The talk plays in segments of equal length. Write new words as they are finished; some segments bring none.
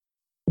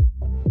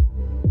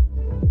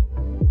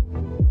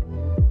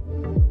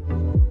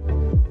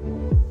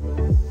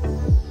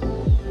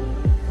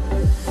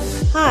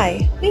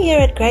Hi, we here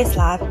at Grace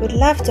Life would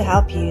love to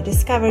help you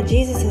discover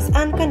Jesus'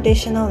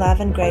 unconditional love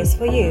and grace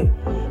for you.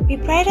 We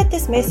pray that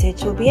this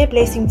message will be a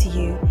blessing to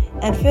you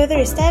and further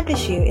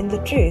establish you in the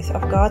truth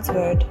of God's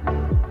Word.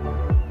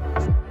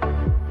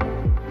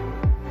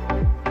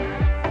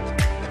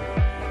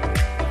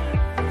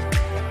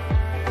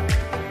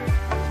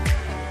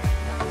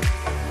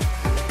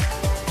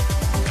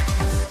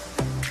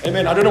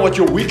 Amen. I don't know what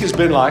your week has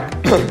been like,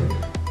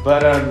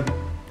 but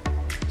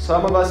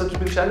some of us it's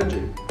been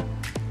challenging.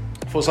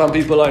 For some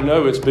people I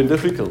know it's been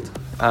difficult.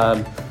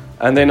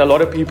 And then a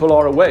lot of people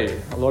are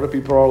away. A lot of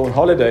people are on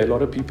holiday. A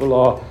lot of people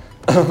are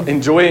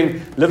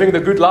enjoying living the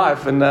good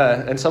life.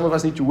 And some of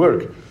us need to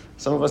work.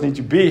 Some of us need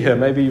to be here.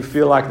 Maybe you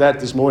feel like that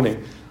this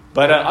morning.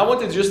 But I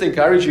wanted to just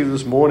encourage you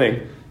this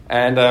morning.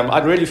 And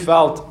I'd really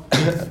felt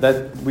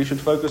that we should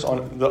focus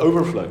on the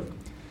overflow.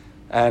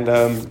 And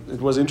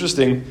it was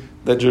interesting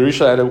that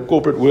Jerusha had a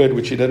corporate word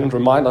which she didn't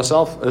remind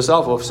herself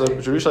of. So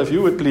Jerusha, if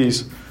you would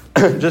please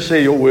just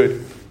share your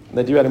word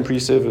that you had in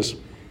pre-service.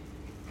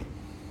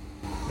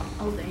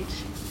 Old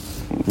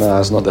age. No,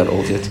 it's not that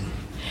old yet.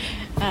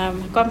 I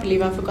can't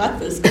believe I forgot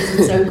this because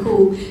it's so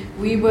cool.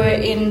 We were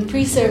in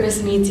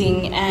pre-service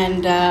meeting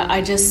and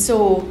I just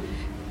saw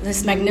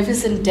this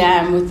magnificent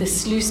dam with the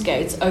sluice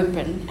gates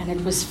open and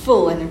it was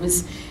full and it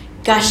was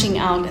gushing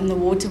out and the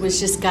water was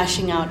just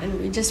gushing out,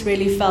 and we just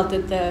really felt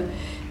that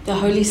the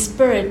Holy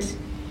Spirit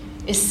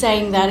is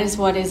saying that is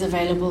what is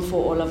available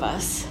for all of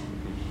us,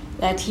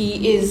 that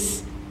He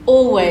is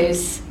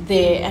always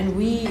there and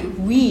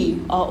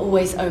we are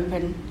always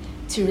open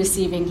to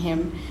receiving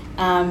Him.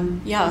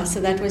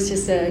 So that was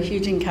just a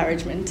huge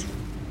encouragement.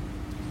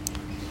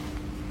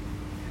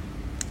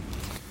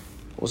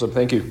 Awesome,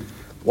 thank you.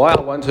 Why I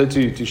want her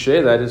to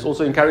share that is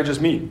also encourages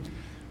me.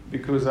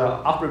 Because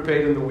I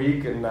prepared in the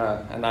week and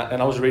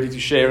I was ready to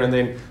share, and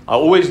then I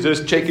always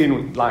just check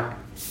in like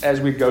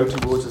as we go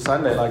towards the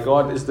Sunday, like,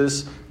 God, is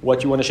this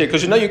what you want to share?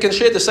 Because you can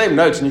share the same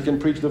notes and you can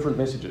preach different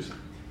messages.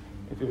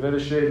 If you've ever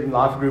shared in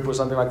life group or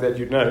something like that,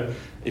 you'd know.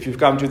 If you've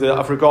come to the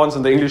Afrikaans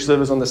and the English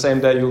service on the same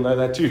day, you'll know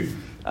that too.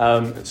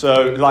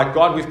 So like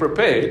God, we've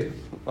prepared.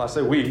 I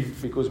say we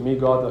because me,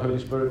 God, the Holy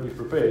Spirit, we've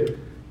prepared.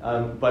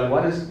 But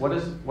what is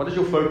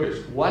your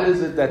focus? What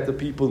is it that the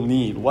people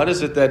need? What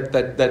is it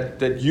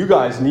that you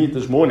guys need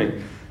this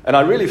morning? And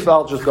I really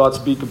felt just God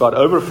speak about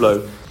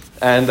overflow,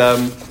 and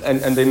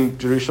then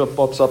Jerusha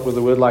pops up with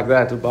a word like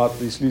that about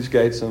the sluice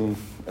gates and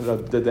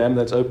the dam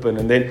that's open,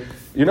 and then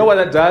you know what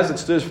that does? It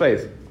stirs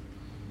faith,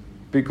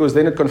 because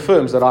then it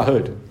confirms that I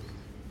heard,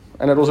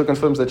 and it also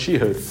confirms that she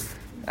heard,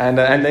 and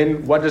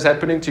then what is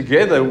happening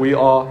together? We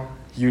are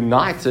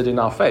united in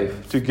our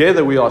faith.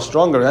 Together we are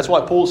stronger. And that's why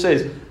Paul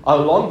says, I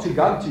long to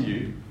come to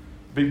you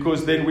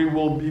because then we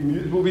will be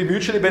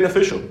mutually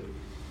beneficial.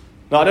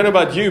 Now, I don't know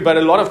about you, but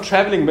a lot of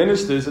traveling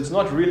ministers, it's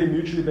not really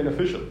mutually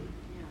beneficial.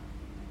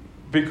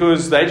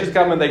 Because they just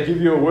come and they give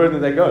you a word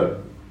and they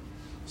go.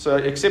 So,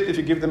 except if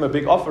you give them a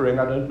big offering,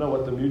 I don't know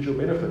what the mutual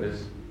benefit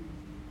is.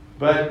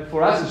 But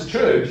for us as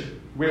church,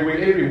 where we're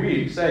every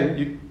week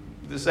saying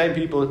the same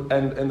people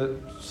and the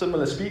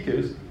similar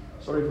speakers,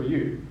 sorry for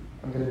you,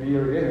 I'm going to be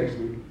here again next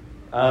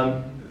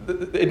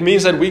week. It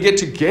means that we get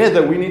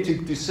together. We need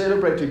to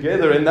celebrate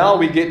together. And now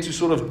we get to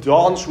sort of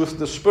dance with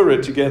the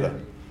Spirit together.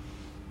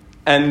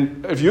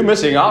 And if you're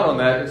missing out on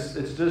that,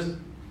 it's just,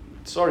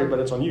 sorry, but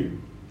it's on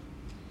you.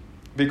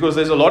 Because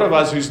there's a lot of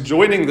us who's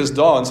joining this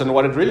dance. And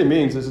what it really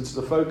means is it's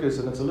the focus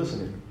and it's the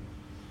listening.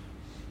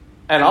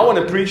 And I want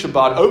to preach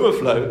about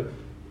overflow.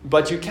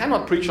 But you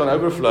cannot preach on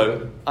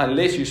overflow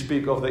unless you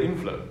speak of the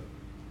inflow.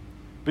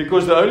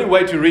 Because the only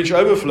way to reach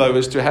overflow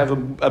is to have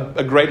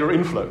a greater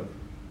inflow.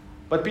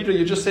 But Peter,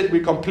 you just said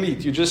we're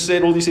complete. You just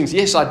said all these things.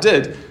 Yes, I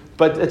did.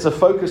 But it's a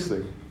focus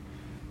thing.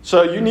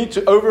 So you need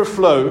to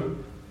overflow.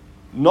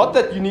 Not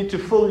that you need to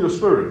fill your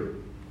spirit.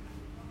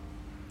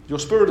 Your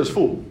spirit is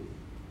full.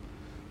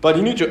 But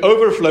you need to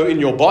overflow in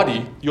your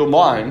body, your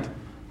mind,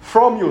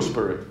 from your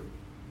spirit.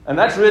 And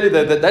that's really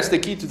that's the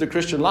key to the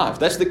Christian life.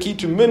 That's the key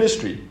to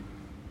ministry.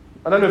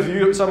 I don't know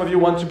if some of you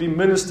want to be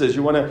ministers.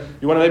 You want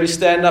to maybe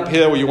stand up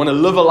here, or you want to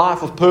live a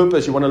life of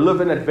purpose. You want to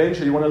live in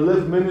adventure. You want to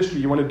live ministry.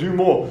 You want to do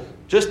more.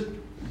 Just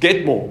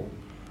get more.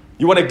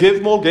 You want to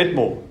give more, get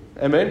more.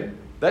 Amen?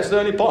 That's the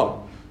only part.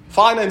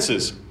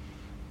 Finances.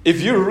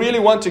 If you really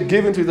want to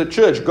give into the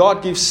church,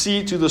 God gives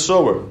seed to the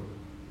sower.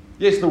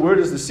 Yes, the word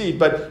is the seed,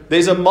 but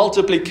there's a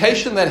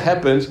multiplication that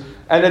happens,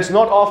 and it's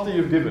not after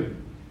you've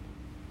given.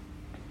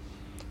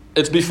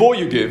 It's before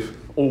you give,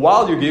 or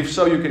while you give,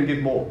 so you can give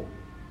more.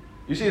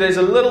 You see, there's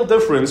a little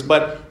difference,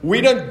 but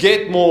we don't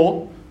get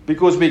more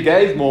because we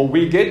gave more.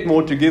 We get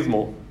more to give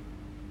more.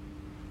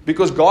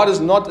 Because God is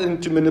not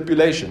into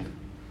manipulation.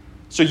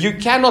 So you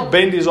cannot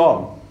bend His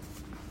arm.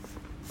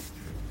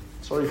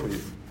 Sorry for you.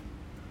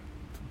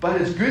 But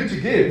it's good to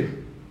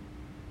give.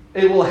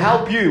 It will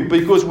help you,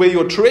 because where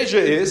your treasure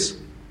is,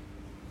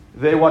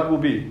 there what will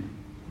be?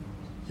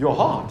 Your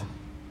heart.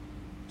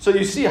 So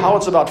you see how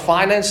it's about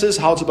finances,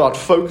 how it's about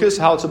focus,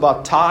 how it's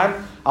about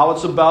time, how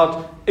it's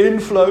about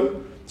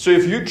inflow. So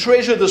if you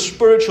treasure the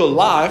spiritual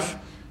life,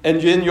 And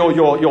then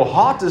your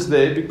heart is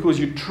there because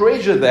you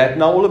treasure that.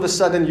 Now all of a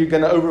sudden you're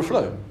going to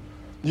overflow.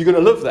 You're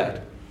going to live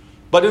that.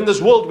 But in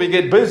this world we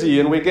get busy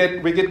and we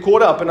get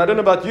caught up. And I don't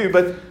know about you,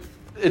 but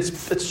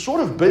it's sort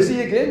of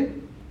busy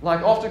again,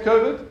 like after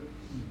COVID.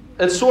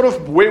 It's sort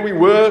of where we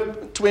were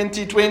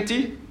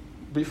 2020,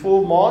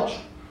 before March,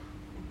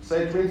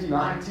 say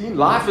 2019.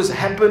 Life is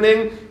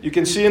happening. You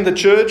can see in the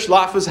church,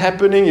 life is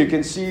happening. You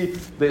can see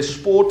there's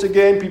sport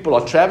again. People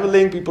are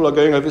traveling. People are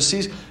going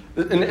overseas.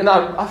 And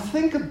I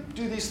think of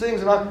do these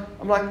things, and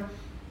I'm like,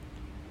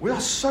 we are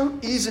so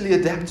easily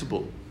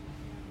adaptable,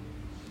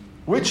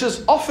 which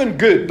is often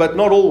good, but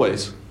not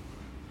always.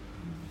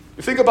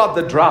 You think about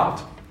the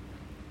drought.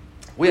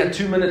 We had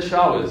 2-minute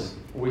showers.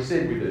 We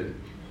said we did.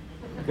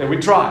 Okay, we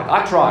tried.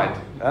 I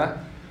tried.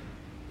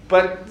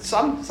 But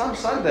some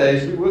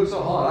Sundays we worked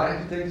so hard, I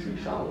had to take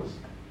 3 showers.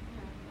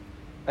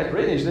 At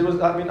Greenwich,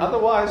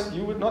 otherwise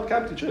you would not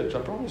come to church, I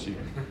promise you.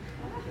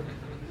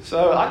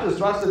 So I just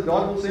trusted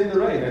God will send the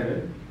rain,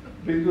 amen?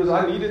 Because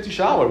I needed to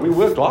shower. We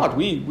worked hard.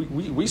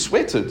 We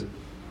sweated.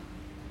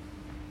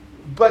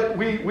 But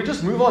we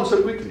just move on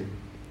so quickly.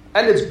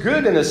 And it's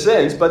good in a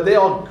sense, but there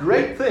are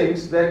great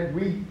things that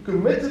we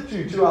committed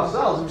to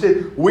ourselves. We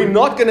said, we're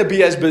not going to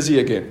be as busy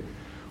again.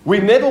 We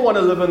never want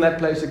to live in that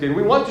place again.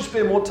 We want to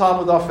spend more time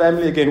with our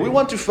family again. We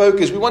want to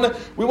focus. We want to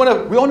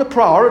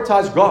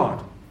prioritize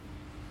God.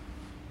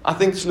 I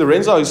think it's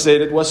Lorenzo who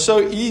said it was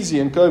so easy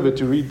in COVID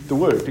to read the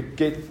Word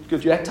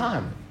because you had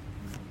time.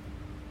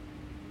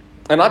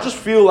 And I just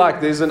feel like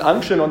there's an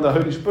unction on the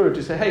Holy Spirit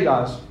to say, hey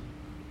guys,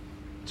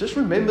 just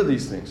remember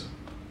these things.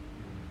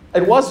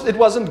 It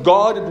wasn't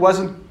God, it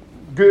wasn't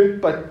good,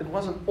 but it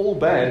wasn't all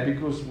bad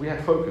because we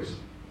had focus.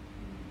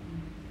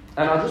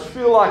 And I just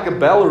feel like a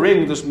bell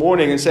ring this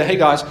morning and say, hey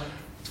guys,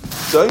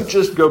 don't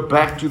just go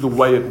back to the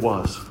way it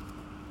was.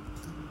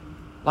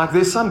 Like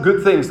there's some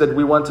good things that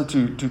we wanted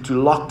to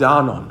lock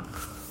down on.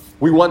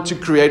 We want to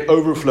create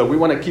overflow. We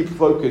want to keep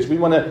focus. We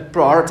want to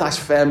prioritize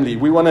family.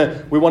 We want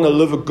to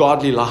live a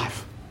godly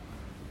life.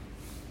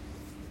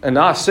 And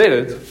now I said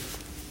it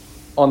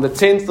on the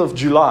 10th of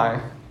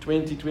July,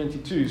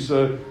 2022.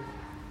 So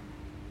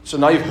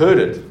now you've heard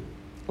it.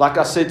 Like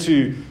I said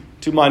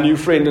to my new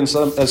friend in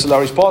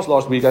Solaris Pass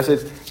last week, I said,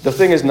 the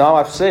thing is now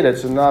I've said it,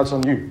 so now it's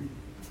on you.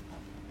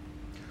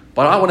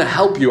 But I want to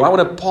help you. I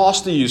want to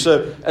pastor you.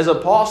 So as a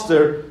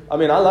pastor, I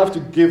love to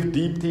give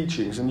deep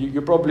teachings, and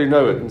you probably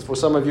know it. And for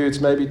some of you,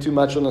 it's maybe too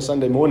much on a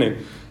Sunday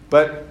morning.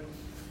 But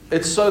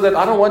it's so that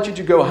I don't want you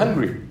to go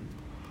hungry.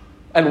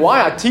 And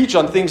why I teach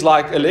on things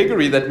like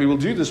allegory that we will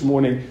do this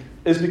morning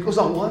is because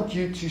I want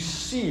you to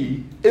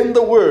see in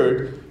the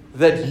Word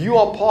that you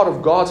are part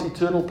of God's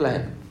eternal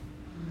plan.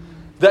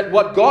 That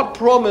what God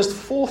promised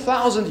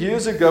 4,000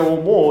 years ago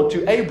or more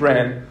to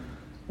Abraham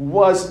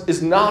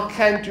is now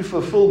came to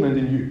fulfillment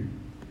in you.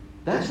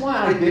 That's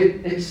why I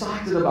get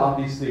excited about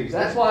these things.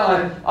 That's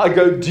why I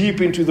go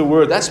deep into the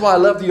Word. That's why I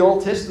love the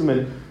Old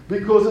Testament,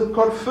 because it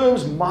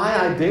confirms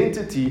my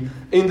identity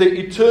in the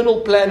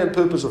eternal plan and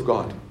purpose of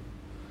God.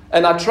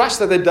 And I trust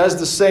that it does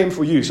the same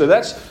for you. So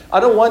I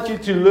don't want you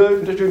to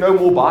learn to know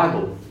more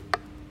Bible.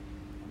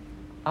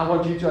 I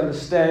want you to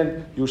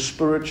understand your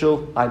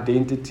spiritual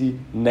identity,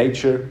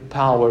 nature,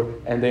 power,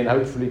 and then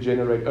hopefully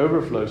generate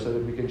overflow so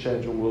that we can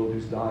change a world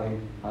who's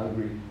dying,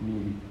 hungry,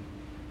 needy.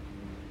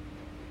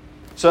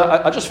 So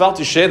I just felt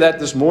to share that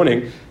this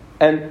morning.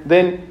 And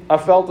then I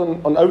felt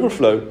on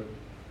overflow.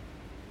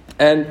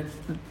 And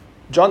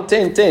John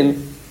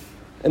 10:10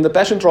 in the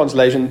Passion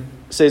Translation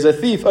says, a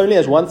thief only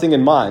has one thing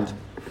in mind.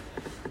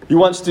 He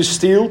wants to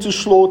steal, to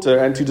slaughter,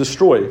 and to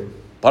destroy.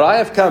 But I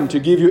have come to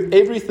give you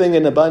everything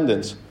in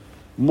abundance.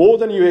 More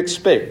than you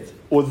expect,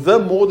 or the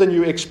more than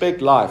you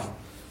expect life.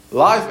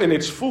 Life in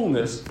its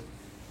fullness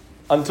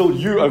until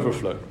you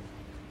overflow.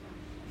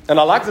 And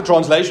I like the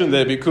translation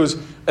there because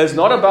it's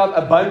not about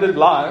abundant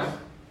life.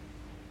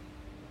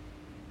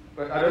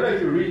 But I don't know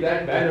if you read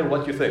that banner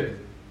what you think.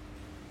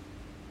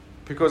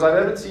 Because I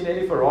haven't seen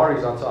any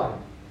Ferraris outside.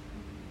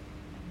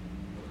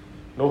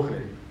 Nog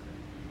niet.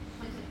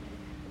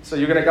 So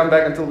you're going to come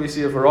back until we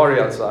see a Ferrari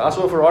outside. I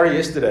saw a Ferrari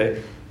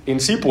yesterday in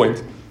Sea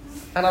Point.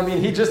 And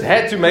he just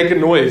had to make a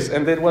noise.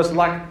 And it was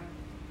like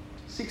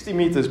 60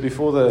 meters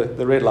before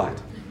the red light.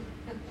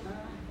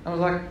 I was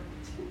like,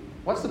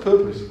 what's the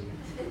purpose?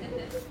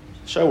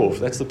 Show off,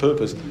 that's the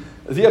purpose.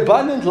 The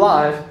abundant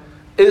life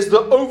is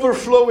the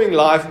overflowing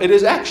life. It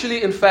is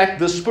actually, in fact,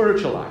 the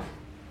spiritual life.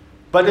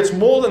 But it's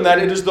more than that.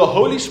 It is the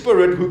Holy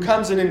Spirit who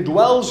comes and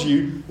indwells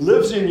you,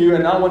 lives in you,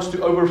 and now wants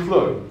to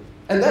overflow.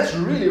 And that's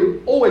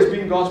really always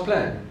been God's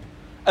plan.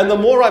 And the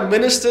more I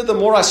minister, the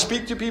more I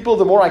speak to people,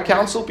 the more I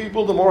counsel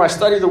people, the more I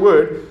study the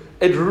Word,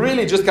 it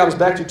really just comes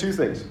back to two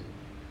things.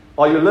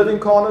 Are you living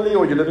carnally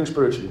or are you living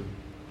spiritually?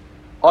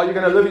 Are you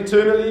going to live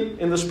eternally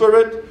in the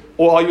Spirit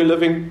or are you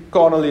living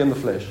carnally in the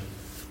flesh?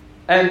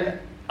 And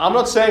I'm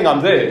not saying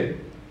I'm there.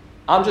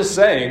 I'm just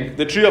saying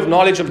the tree of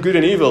knowledge of good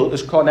and evil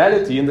is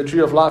carnality and the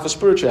tree of life is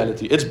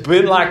spirituality. It's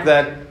been like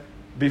that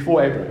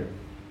before Abraham.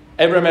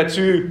 Abraham had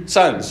two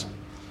sons.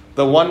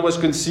 The one was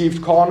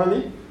conceived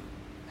carnally,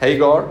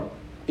 Hagar,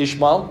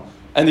 Ishmael,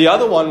 And the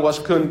other one was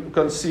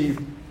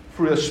conceived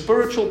through a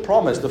spiritual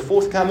promise, the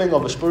forthcoming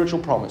of a spiritual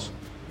promise,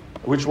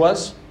 which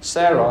was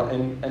Sarah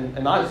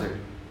and Isaac.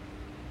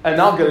 And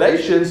now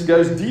Galatians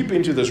goes deep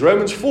into this.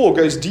 Romans 4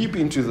 goes deep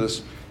into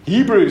this.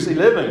 Hebrews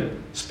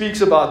 11 speaks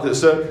about this.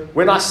 So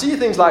when I see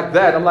things like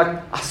that, I'm like,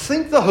 I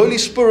think the Holy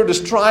Spirit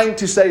is trying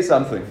to say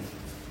something.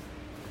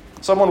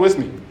 Someone with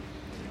me?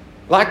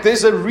 Like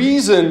there's a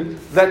reason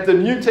that the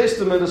New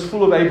Testament is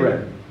full of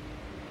Abraham.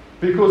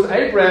 Because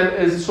Abraham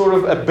is sort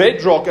of a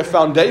bedrock, a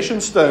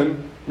foundation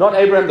stone. Not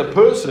Abraham the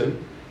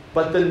person,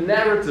 but the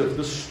narrative,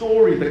 the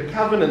story, the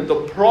covenant,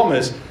 the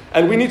promise.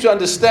 And we need to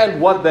understand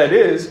what that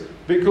is,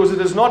 because it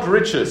is not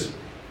riches.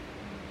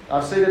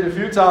 I've said it a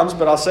few times,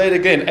 but I'll say it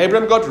again.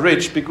 Abraham got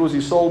rich because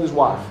he sold his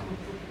wife.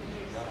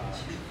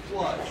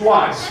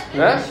 Twice.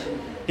 Yeah?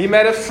 He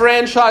made a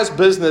franchise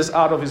business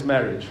out of his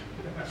marriage.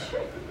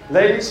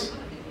 Ladies,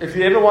 if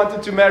you ever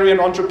wanted to marry an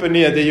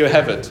entrepreneur, there you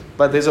have it.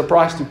 But there's a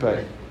price to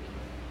pay.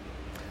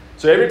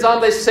 So every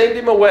time they send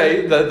him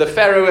away, the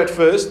Pharaoh at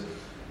first,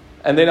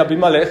 and then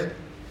Abimelech,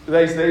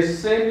 they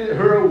send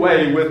her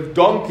away with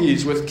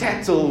donkeys, with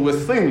cattle,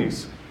 with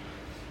things.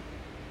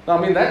 Now,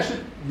 I mean,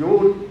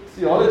 your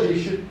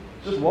theology should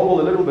just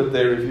wobble a little bit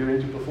there if you're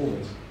into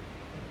performance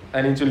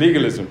and into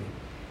legalism.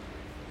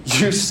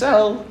 You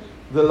sell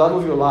the love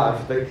of your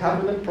life, the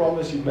covenant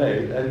promise you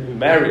made, and in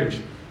marriage,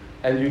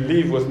 and you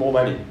leave with more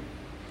money.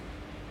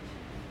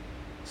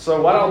 So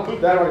what I'll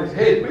put that on its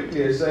head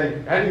quickly is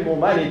saying, having more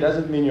money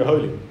doesn't mean you're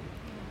holy.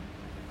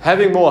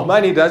 Having more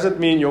money doesn't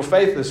mean your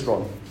faith is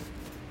strong.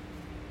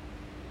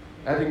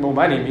 Having more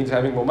money means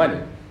having more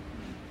money.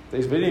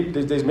 There's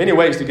many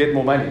ways to get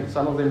more money.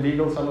 Some of them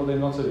legal, some of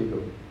them not so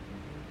legal.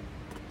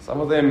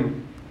 Some of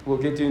them will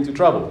get you into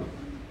trouble.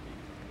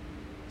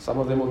 Some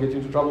of them will get you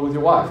into trouble with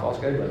your wife.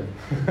 Ask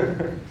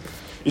Abraham.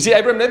 You see,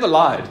 Abraham never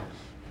lied.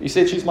 He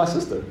said, she's my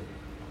sister.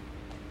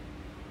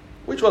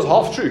 Which was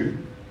half true.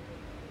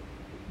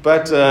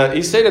 But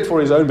he said it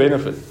for his own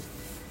benefit.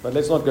 But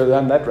let's not go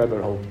down that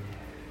rabbit hole.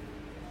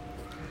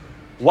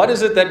 What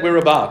is it that we're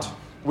about?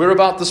 We're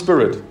about the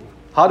Spirit.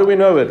 How do we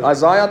know it?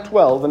 Isaiah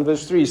 12 and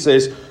verse 3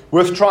 says,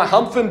 with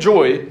triumphant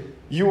joy,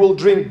 you will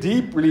drink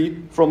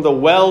deeply from the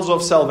wells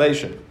of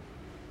salvation.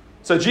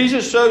 So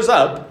Jesus shows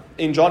up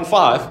in John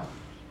 5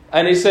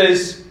 and he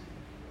says,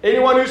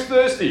 anyone who's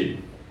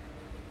thirsty,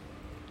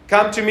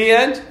 come to me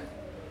and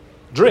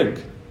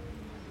drink.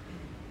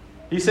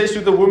 He says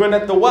to the woman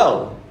at the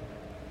well,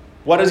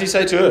 what does he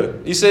say to her?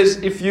 He says,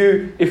 if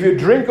you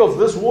drink of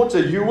this water,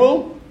 you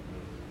will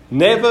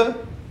never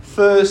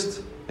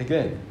thirst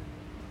again.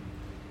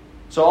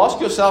 So ask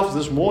yourself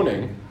this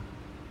morning,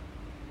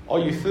 are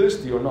you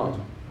thirsty or not?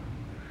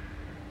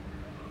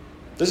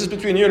 This is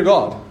between you and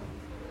God.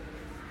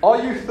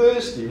 Are you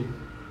thirsty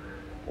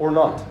or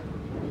not?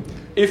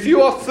 If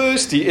you are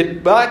thirsty,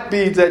 it might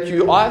be that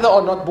you either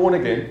are not born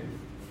again.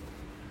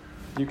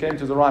 You came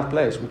to the right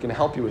place. We can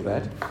help you with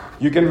that.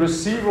 You can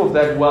receive of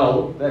that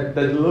well, that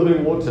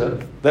living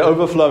water, the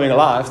overflowing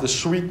life, the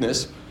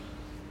sweetness.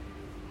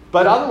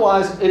 But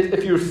otherwise,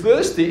 if you're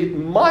thirsty, it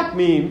might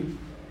mean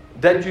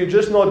that you're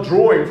just not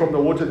drawing from the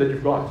water that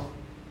you've got.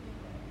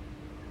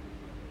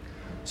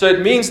 So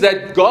it means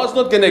that God's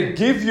not going to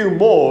give you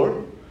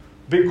more,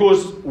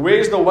 because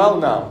where's the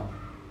well now?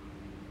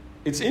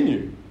 It's in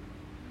you.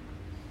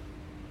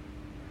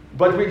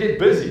 But we get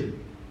busy.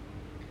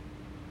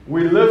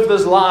 We live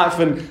this life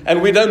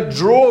and we don't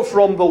draw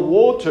from the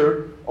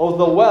water of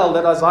the well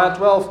that Isaiah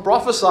 12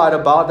 prophesied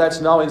about,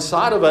 that's now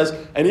inside of us.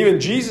 And even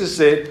Jesus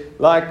said,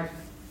 like,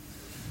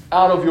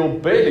 out of your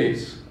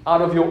bellies,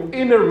 out of your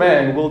inner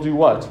man will do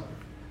what?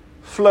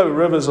 Flow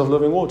rivers of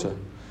living water.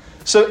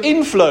 So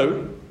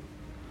inflow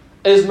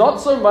is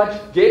not so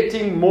much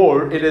getting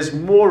more, it is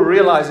more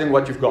realizing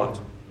what you've got.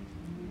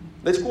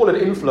 Let's call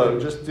it inflow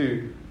just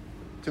to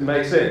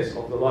make sense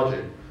of the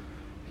logic.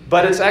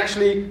 But it's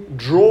actually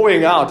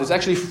drawing out, it's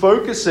actually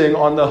focusing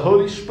on the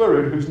Holy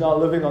Spirit who's now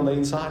living on the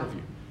inside of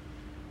you.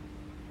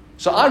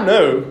 So I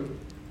know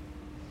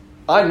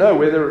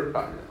whether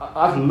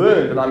I've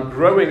learned and I'm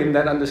growing in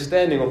that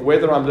understanding of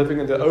whether I'm living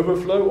in the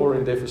overflow or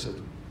in deficit.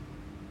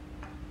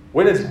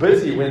 When it's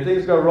busy, when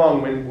things go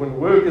wrong, when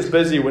work is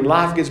busy, when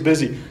life gets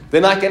busy,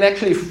 then I can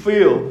actually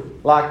feel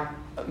like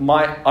I'm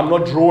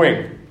not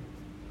drawing.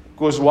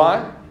 Because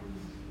why?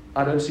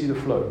 I don't see the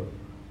flow.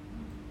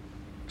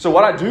 So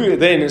what I do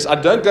then is I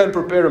don't go and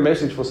prepare a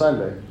message for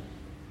Sunday.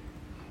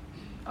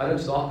 I don't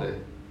start there.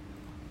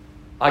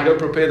 I go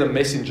prepare the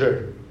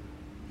messenger.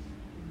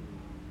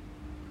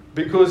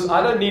 Because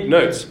I don't need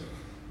notes.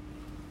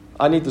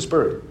 I need the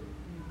Spirit.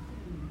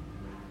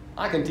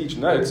 I can teach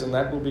notes and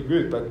that will be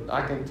good, but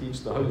I can teach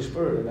the Holy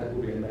Spirit and that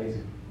will be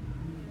amazing.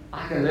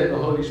 I can let the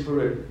Holy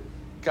Spirit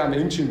come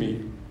into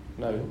me.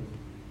 No.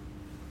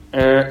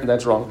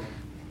 That's wrong.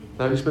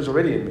 The Holy Spirit's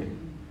already in me.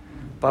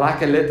 But I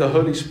can let the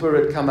Holy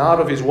Spirit come out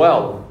of His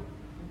well,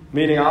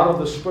 meaning out of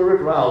the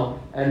spirit realm,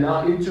 and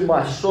now into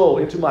my soul,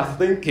 into my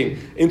thinking,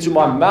 into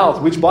my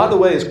mouth, which by the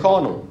way is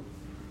carnal.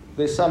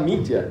 There's some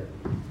meat here.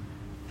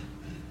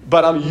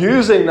 But I'm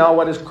using now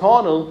what is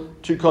carnal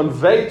to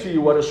convey to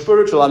you what is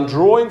spiritual. I'm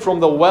drawing from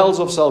the wells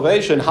of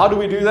salvation. How do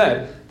we do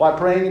that? By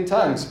praying in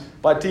tongues,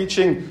 by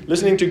teaching,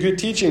 listening to good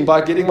teaching,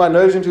 by getting my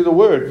nose into the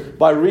Word,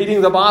 by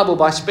reading the Bible,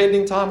 by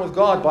spending time with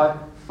God, by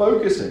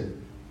focusing.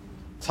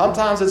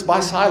 Sometimes it's by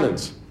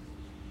silence.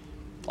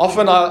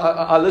 Often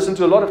I listen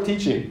to a lot of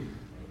teaching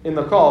in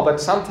the car,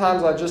 but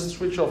sometimes I just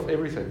switch off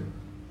everything.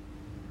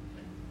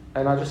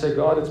 And I just say,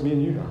 God, it's me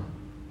and you now.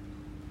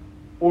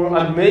 Or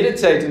I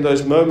meditate in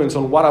those moments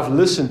on what I've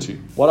listened to,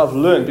 what I've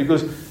learned.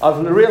 Because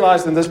I've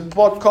realized in this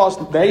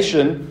podcast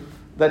nation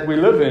that we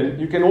live in,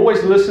 you can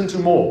always listen to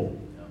more.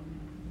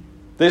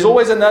 There's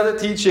always another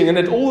teaching, and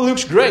it all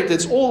looks great.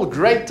 It's all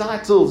great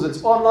titles.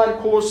 It's online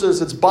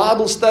courses. It's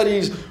Bible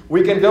studies.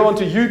 We can go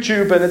onto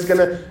YouTube, and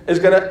it's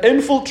gonna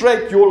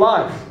infiltrate your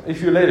life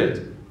if you let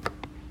it.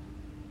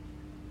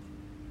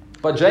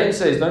 But James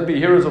says, don't be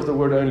hearers of the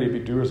word only, be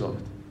doers of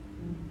it.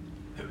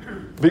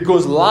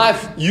 Because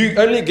life, you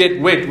only get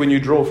wet when you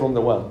draw from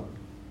the well.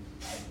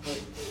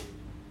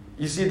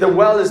 You see, the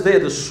well is there,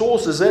 the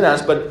source is in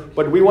us,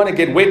 but we want to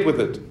get wet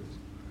with it.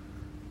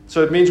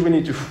 So it means we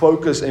need to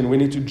focus and we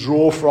need to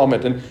draw from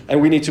it,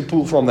 and we need to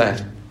pull from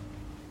that.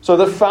 So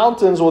the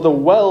fountains or the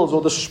wells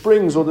or the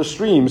springs or the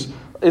streams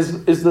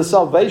is the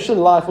salvation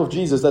life of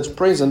Jesus that's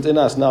present in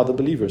us now, the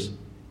believers.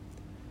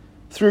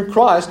 Through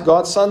Christ,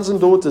 God's sons and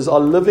daughters are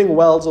living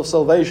wells of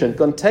salvation,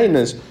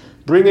 containers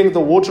bringing the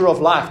water of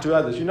life to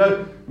others. You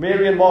know,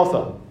 Mary and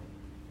Martha,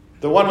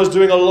 the one was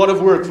doing a lot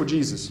of work for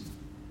Jesus,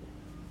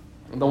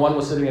 and the one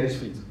was sitting at his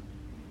feet.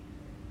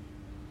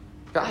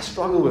 I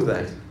struggle with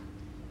that.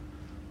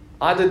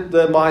 I did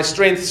my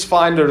Strengths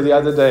Finder the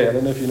other day. I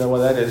don't know if you know what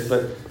that is,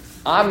 but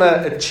I'm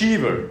an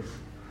achiever.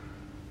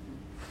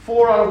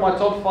 4 out of my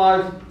top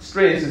 5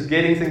 strengths is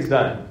getting things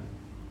done.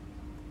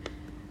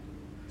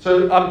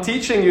 So I'm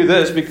teaching you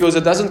this because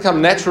it doesn't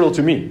come natural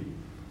to me.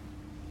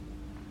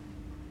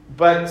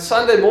 But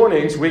Sunday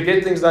mornings, we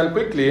get things done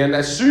quickly, and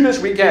as soon as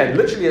we can,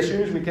 literally as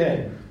soon as we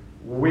can,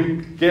 we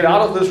get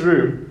out of this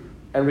room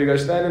and we go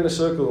stand in a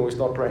circle and we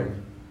start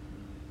praying.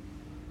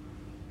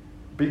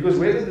 Because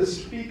whether the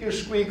speaker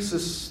squeaks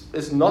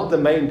is not the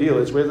main deal.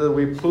 It's whether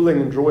we're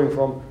pulling and drawing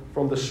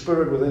from the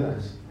Spirit within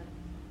us.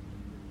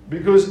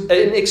 Because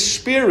an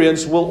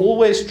experience will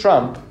always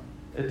trump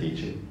a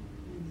teaching.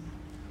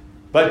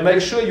 But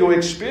make sure your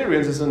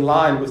experience is in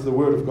line with the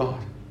Word of God.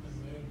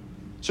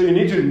 So you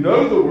need to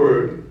know the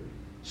Word,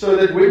 so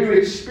that when you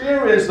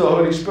experience the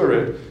Holy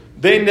Spirit,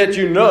 then that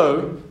you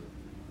know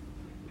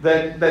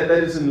that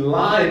is in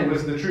line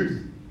with the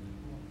truth.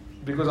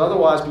 Because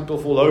otherwise people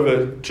fall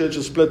over,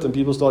 churches split, and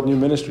people start new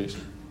ministries.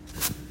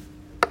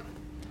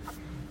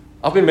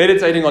 I've been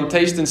meditating on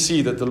taste and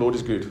see that the Lord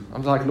is good.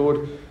 I'm like,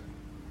 Lord,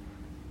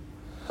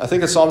 I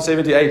think it's Psalm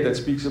 78 that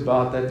speaks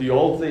about that the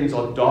old things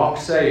are dark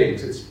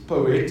sayings. It's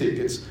poetic,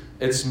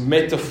 it's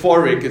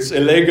metaphoric, it's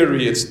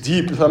allegory, it's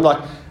deep. So I'm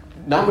like,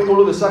 now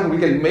all of a sudden we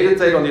can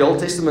meditate on the Old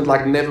Testament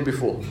like never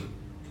before.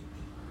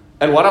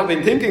 And what I've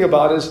been thinking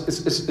about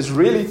is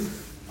really,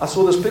 I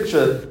saw this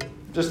picture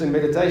just in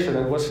meditation,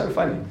 and it was so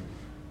funny.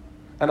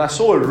 And I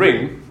saw a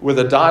ring with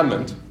a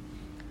diamond,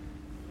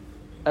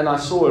 and I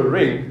saw a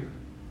ring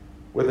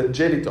with a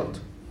jelly dot.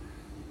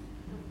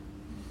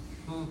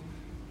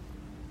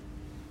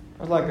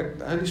 I was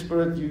like, Holy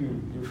Spirit,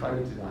 you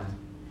funny tonight.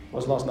 It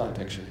was last night,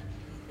 actually.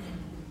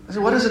 I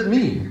said, what does it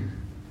mean?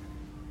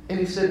 And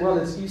he said, well,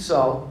 it's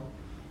Esau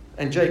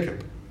and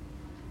Jacob.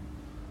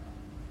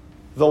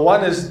 The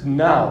one is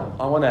now,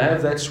 I want to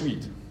have that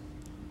sweet.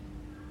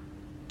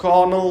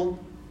 Carnal,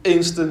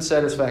 instant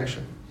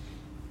satisfaction.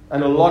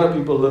 And a lot of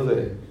people live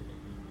there.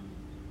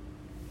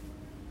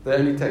 They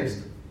only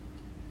taste.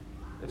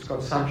 It's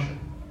consumption.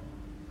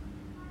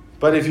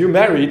 But if you're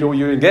married or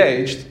you're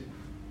engaged,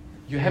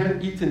 you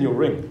haven't eaten your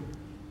ring.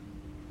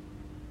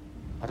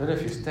 I don't know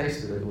if you've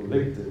tasted it or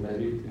licked it,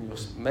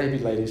 maybe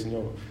ladies in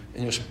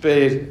your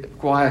spare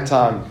quiet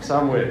time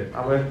somewhere.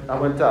 I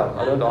won't tell.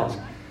 I don't ask.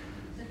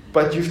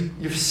 But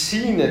you've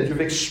seen it,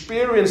 you've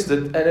experienced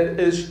it, and it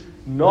is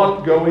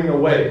not going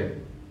away.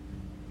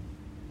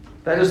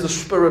 That is the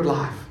Spirit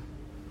life.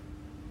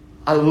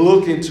 I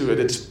look into it.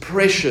 It's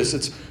precious.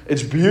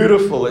 It's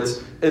beautiful.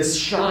 It's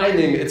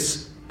shining.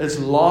 It's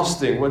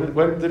lasting.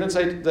 When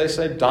they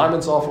say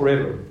diamonds are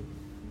forever.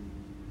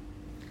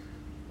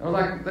 I was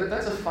like,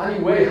 that's a funny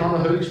way how the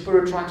Holy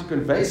Spirit tried to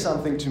convey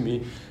something to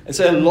me and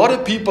say a lot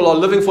of people are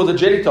living for the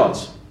jelly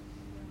tots,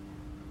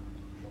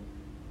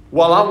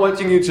 while I'm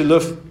wanting you to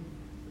live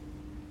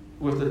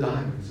with the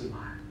diamonds in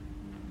mind.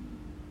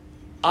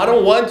 I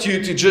don't want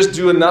you to just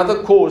do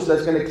another course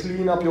that's going to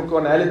clean up your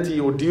carnality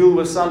or deal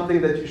with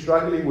something that you're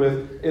struggling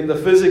with in the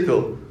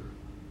physical.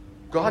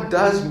 God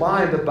does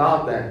mind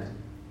about that.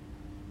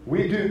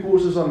 We do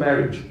courses on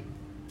marriage,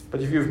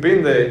 but if you've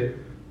been there,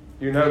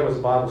 you know it was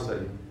a Bible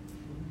study.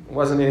 It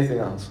wasn't anything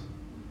else.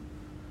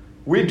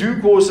 We do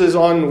courses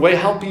on way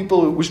help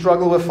people who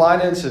struggle with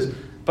finances.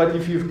 But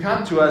if you've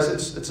come to us,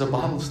 it's a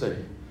Bible study.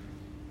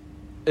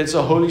 It's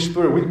a Holy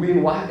Spirit. We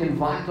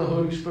invite the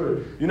Holy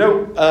Spirit. You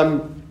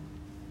know,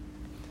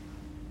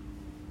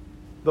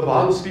 the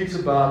Bible speaks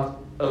about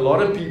a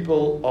lot of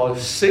people are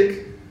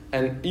sick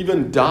and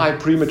even die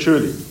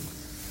prematurely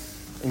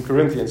in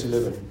Corinthians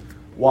 11.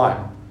 Why?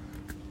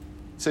 It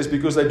says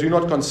because they do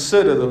not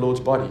consider the Lord's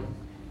body.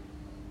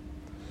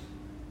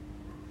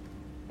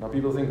 Now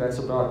people think that's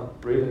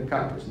about bread and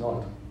cup. It's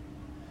not.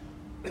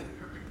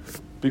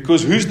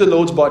 Because who's the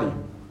Lord's body?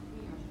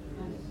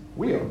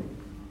 We are.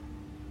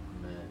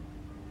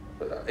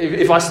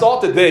 If I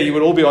started there, you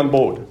would all be on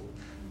board.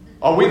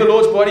 Are we the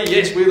Lord's body?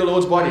 Yes, we're the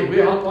Lord's body.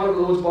 We are part of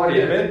the Lord's body.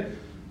 Amen?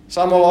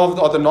 Some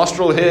are the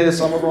nostril hairs,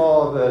 some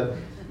are the...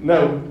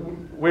 No,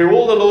 we're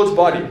all the Lord's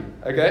body.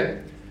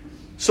 Okay?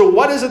 So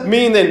what does it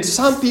mean then?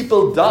 Some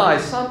people die.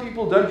 Some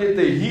people don't get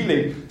their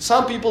healing.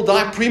 Some people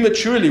die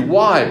prematurely.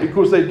 Why?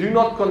 Because they do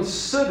not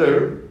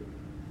consider,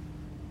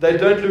 they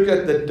don't look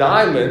at the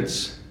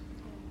diamonds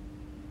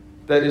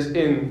that is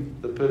in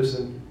the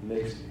person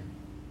next to you.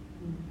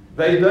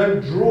 They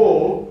don't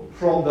draw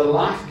from the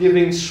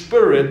life-giving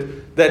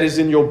spirit that is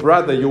in your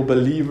brother, your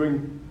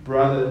believing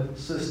brother,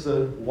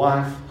 sister,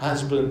 wife,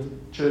 husband,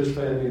 church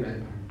family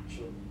member.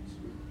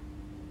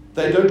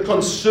 They don't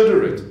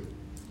consider it.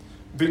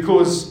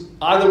 Because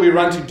either we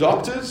run to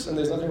doctors, and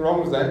there's nothing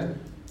wrong with that,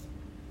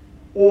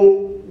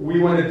 or we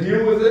want to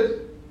deal with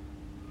it,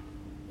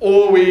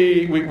 or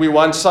we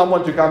want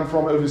someone to come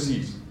from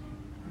overseas.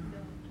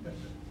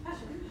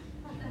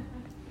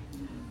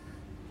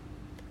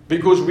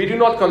 Because we do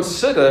not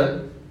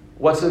consider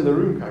what's in the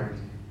room currently.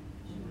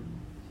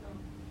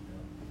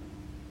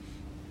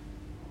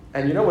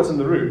 And you know what's in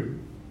the room?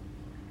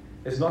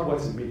 It's not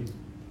what's in me.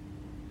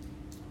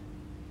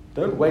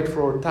 Don't wait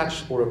for a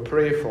touch or a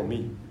prayer from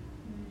me.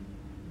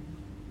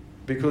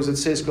 Because it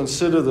says,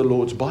 consider the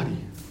Lord's body,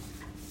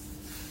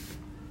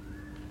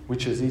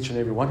 which is each and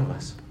every one of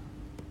us.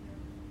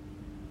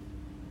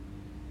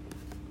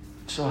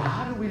 So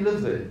how do we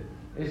live there?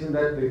 Isn't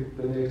that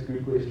the next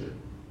good question?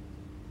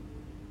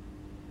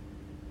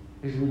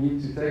 Is we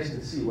need to taste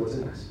and see what's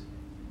in us.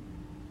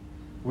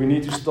 We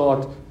need to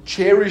start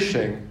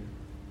cherishing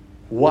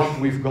what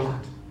we've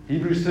got.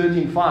 Hebrews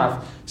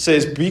 13:5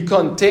 says, be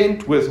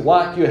content with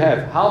what you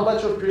have. How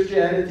much of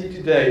Christianity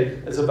today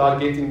is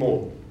about getting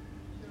more?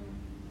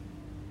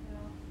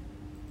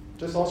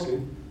 Just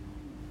asking.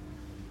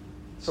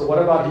 So what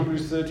about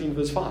Hebrews 13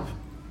 verse 5?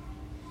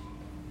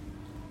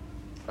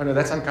 Oh no,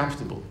 that's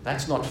uncomfortable.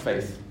 That's not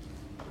faith.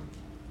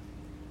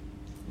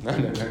 No.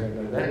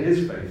 That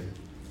is faith.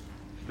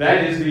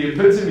 That is the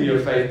epitome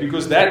of faith,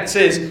 because that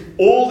says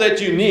all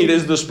that you need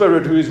is the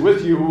Spirit who is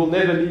with you, who will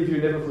never leave you,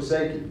 never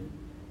forsake you.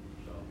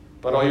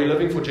 But are you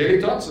living for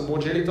jelly tots and more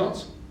jelly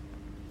tots?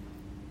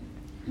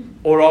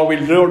 Or are we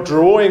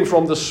drawing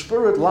from the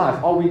Spirit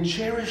life? Are we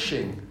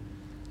cherishing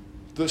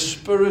the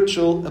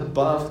spiritual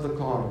above the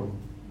carnal?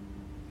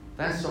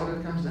 That's all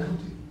it comes down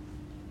to.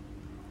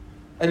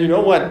 And you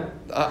know what?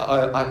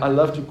 I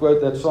love to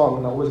quote that song,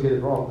 and I always get it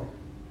wrong.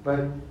 But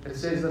it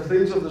says, the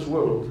things of this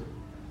world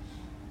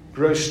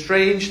grow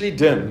strangely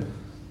dim.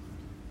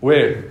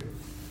 Where?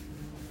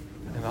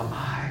 In the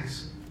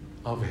eyes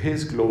of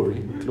His glory.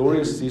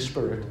 Glorious His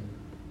Spirit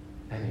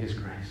and His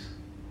grace.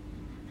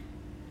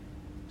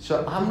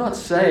 So I'm not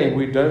saying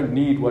we don't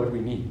need what we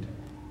need.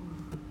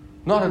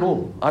 Not at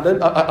all.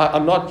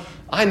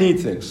 I need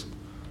things.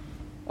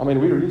 I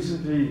mean, we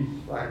recently,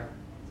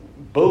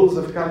 bills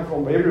have come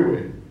from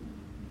everywhere.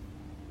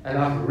 And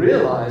I've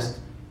realized,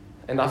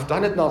 and I've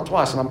done it now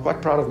twice, and I'm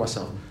quite proud of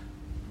myself,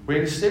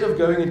 where instead of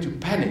going into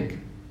panic,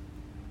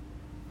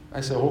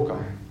 I say,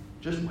 Hawkeye,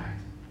 just wait.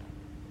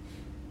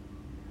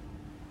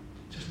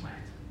 Just wait.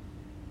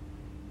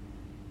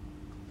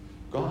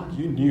 God,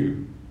 you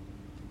knew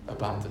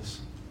about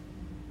this.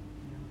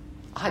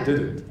 I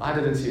didn't. I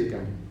didn't see it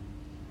coming.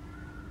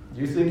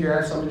 You think you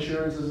have some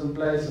insurances in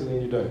place and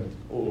then you don't.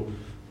 Or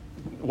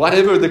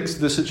whatever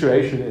the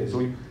situation is.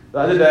 The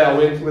other day I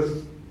went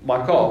with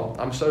my car.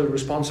 I'm so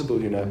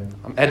responsible, you know.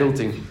 I'm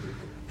adulting.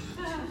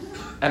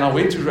 And I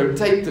went to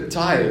rotate the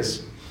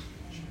tires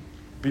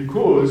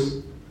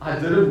because I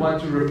didn't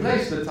want to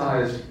replace the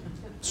tires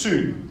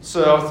soon.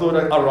 So I thought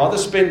I'd rather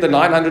spend the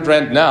 900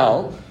 Rand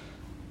now,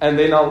 and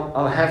then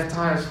I'll have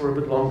tires for a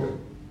bit longer.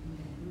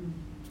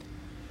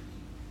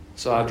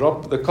 So I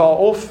drop the car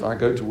off, I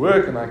go to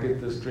work, and I get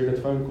this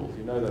dreaded phone call.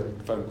 You know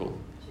that phone call.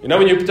 You know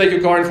when you take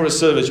your car in for a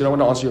service, you don't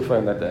want to answer your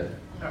phone that day.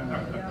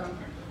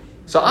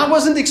 So I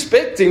wasn't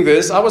expecting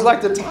this. I was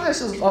like, the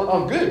tires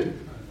are good.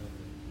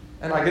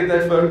 And I get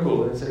that phone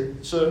call and say,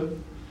 sir,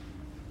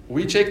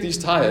 we check these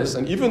tires,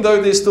 and even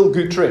though they're still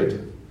good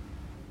tread,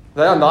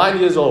 they are 9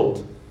 years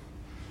old.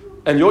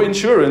 And your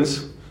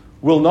insurance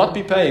will not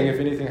be paying if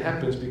anything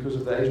happens because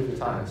of the age of the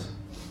tires.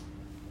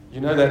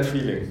 You know that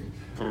feeling?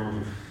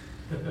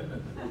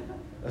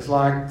 It's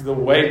like the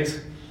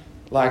weight,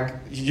 like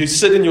you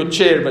sit in your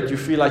chair, but you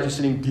feel like you're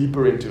sitting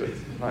deeper into it.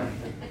 Like,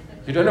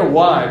 you don't know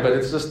why, but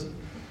it's just...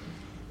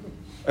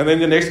 And then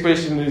the next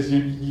question is,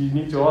 you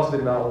need to ask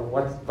them now,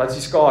 what's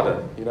his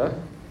skade, you know?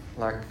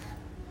 Like...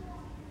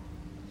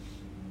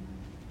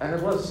 And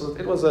it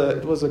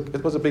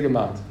was a big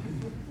amount.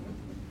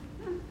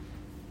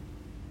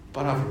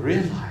 But I've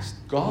realized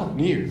God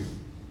knew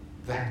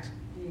that.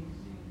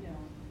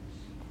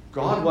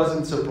 God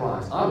wasn't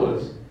surprised. I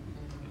was.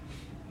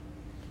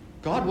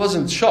 God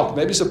wasn't shocked.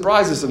 Maybe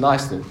surprised is a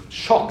nice thing.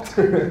 Shocked.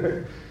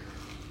 And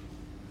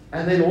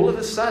then all of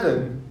a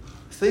sudden,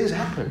 things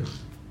happen.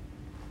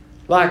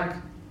 Like,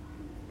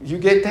 you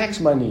get tax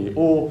money.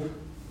 Or,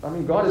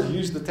 God has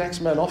used the tax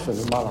man often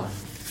in my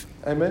life.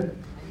 Amen?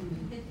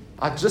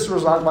 I just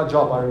resigned my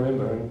job, I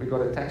remember, and we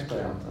got a tax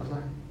payout. I was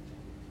like,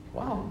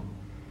 wow.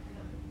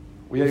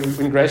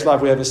 In Grace Life,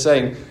 we have a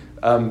saying,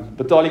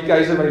 betaal die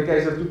keiser wat die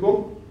keiser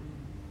toekom,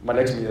 maar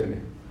niks meer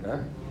nie.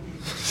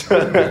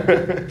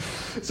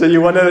 So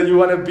you want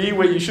to be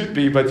where you should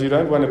be, but you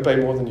don't want to pay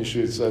more than you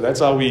should. So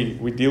that's how we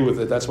deal with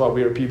it. That's why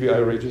we're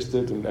PBO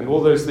registered and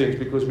all those things,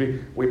 because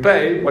we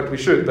pay what we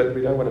should, but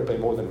we don't want to pay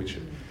more than we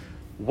should.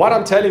 What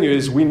I'm telling you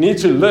is we need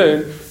to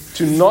learn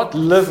to not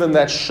live in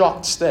that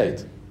shocked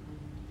state.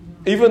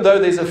 Even though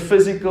there's a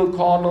physical,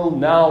 carnal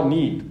now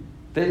need,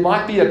 there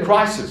might be a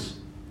crisis.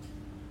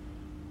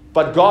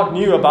 But God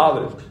knew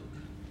about it.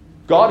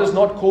 God is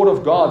not caught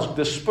off guard.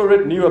 The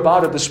Spirit knew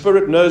about it. The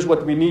Spirit knows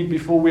what we need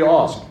before we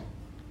ask.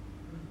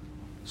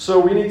 So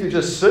we need to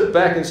just sit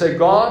back and say,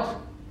 God,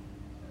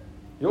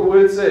 your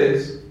word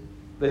says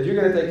that you're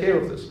going to take care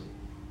of this.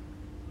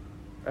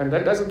 And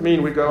that doesn't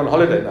mean we go on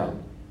holiday now.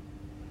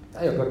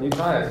 Hey, I've got new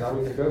tires, now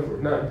we can go for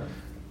it. No.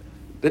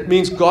 That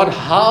means, God,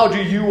 how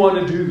do you want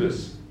to do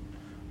this?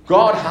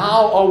 God,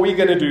 how are we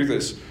going to do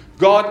this?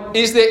 God,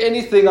 is there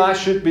anything I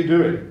should be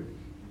doing?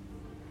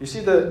 You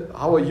see,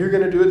 how are you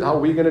going to do it? How are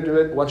we going to do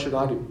it? What should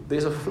I do?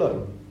 There's a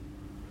flow.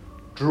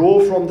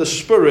 Draw from the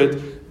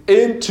Spirit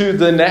into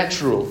the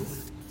natural.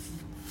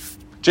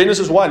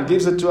 Genesis 1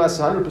 gives it to us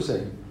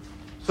 100%.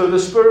 So the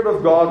Spirit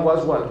of God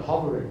was what?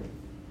 Hovering.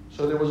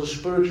 So there was a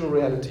spiritual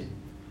reality.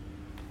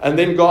 And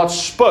then God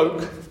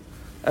spoke,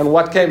 and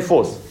what came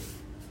forth?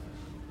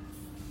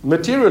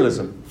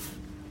 Materialism.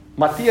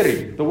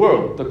 Materie, the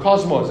world, the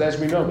cosmos as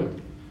we know it.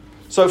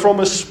 So from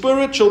a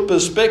spiritual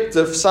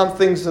perspective, some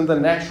things in the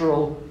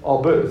natural are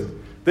birthed.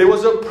 There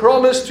was a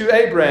promise to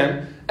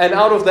Abraham, and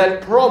out of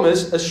that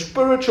promise, a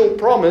spiritual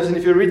promise, and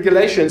if you read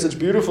Galatians, it's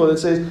beautiful. It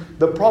says,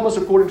 the promise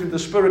according to the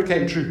Spirit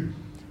came true.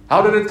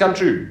 How did it come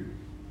true?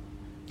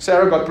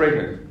 Sarah got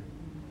pregnant.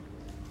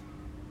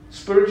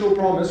 Spiritual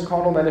promise,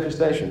 carnal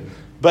manifestation.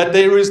 But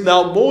there is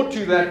now more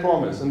to that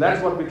promise, and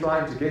that's what we're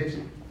trying to get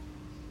to.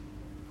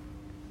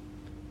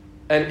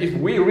 And if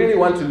we really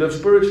want to live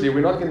spiritually,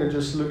 we're not going to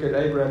just look at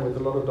Abraham with a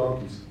lot of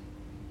donkeys.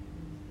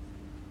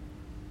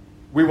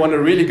 We want to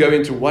really go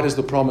into what is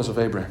the promise of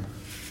Abraham.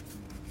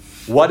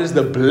 What is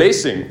the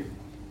blessing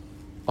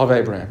of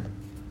Abraham?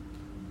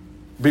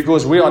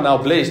 Because we are now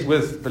blessed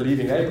with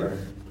believing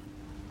Abraham.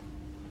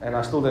 And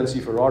I still don't see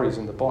Ferraris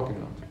in the parking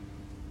lot.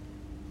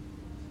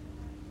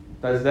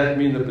 Does that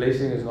mean the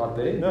blessing is not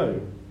there?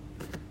 No.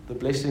 The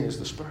blessing is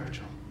the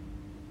spiritual.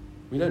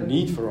 We don't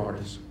need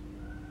Ferraris.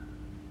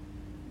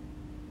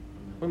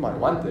 We might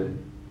want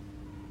them.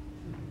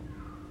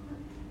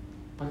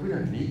 But we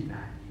don't need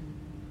that.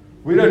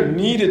 We don't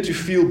need it to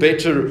feel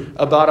better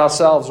about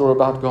ourselves or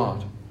about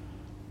God.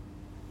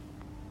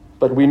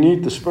 But we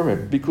need the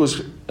Spirit.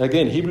 Because,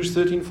 again, Hebrews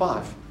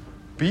 13:5.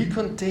 Be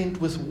content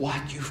with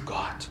what you've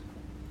got.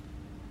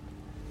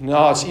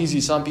 No, it's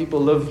easy. Some people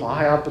live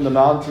high up in the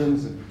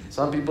mountains. And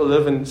some people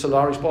live in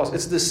Solaris Pass.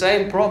 It's the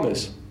same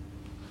promise.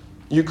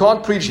 You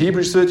can't preach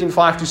Hebrews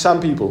 13:5 to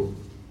some people.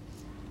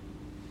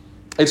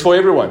 It's for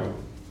everyone.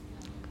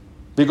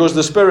 Because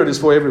the Spirit is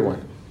for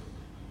everyone.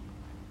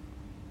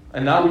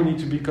 And now we need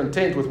to be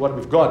content with what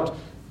we've got.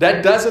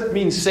 That doesn't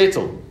mean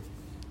settle.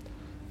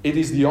 It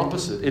is the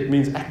opposite. It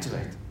means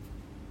activate.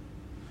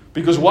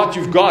 Because what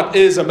you've got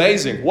is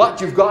amazing.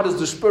 What you've got is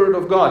the Spirit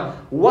of God.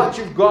 What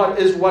you've got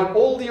is what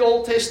all the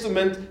Old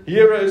Testament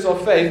heroes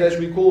of faith, as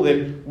we call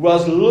them,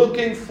 was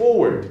looking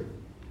forward.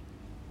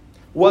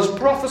 Was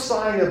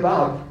prophesying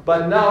about.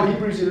 But now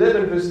Hebrews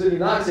 11 verse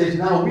 39 says,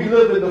 now we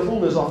live in the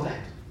fullness of that.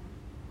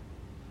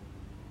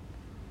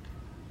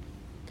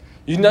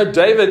 You know,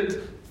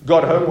 David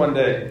got home one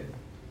day,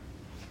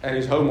 and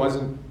his home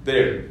wasn't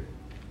there.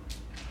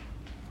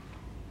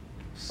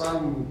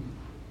 Some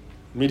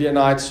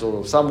Midianites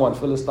or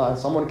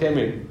Philistines, someone came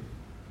in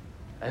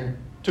and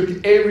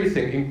took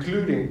everything,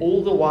 including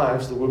all the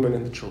wives, the women,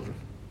 and the children.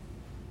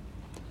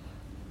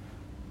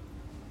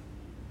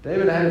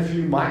 David had a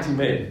few mighty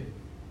men.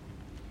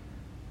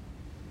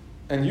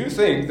 And you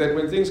think that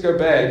when things go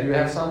bad, you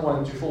have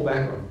someone to fall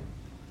back on.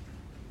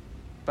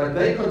 But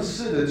they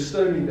considered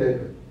stoning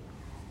David.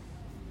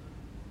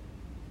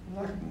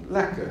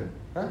 Lekker,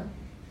 huh?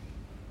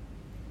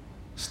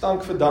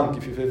 Stank for dank,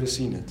 if you've ever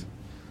seen it.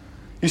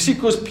 You see,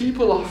 because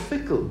people are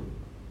fickle.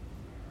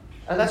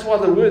 And that's why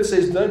the word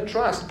says, don't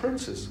trust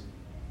princes.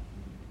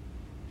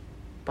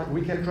 But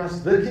we can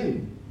trust the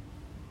King,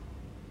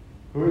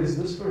 who is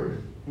the Spirit,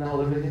 now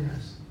living in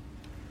us.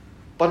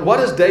 But what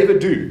does David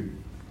do?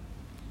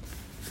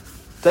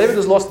 David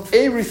has lost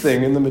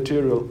everything in the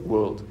material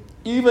world.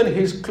 Even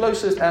his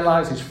closest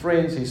allies, his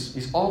friends,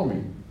 his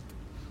army.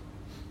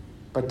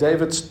 But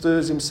David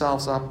stirs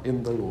himself up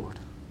in the Lord.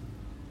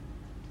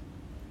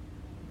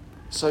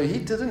 So he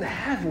didn't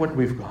have what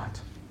we've got.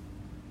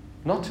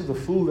 Not to the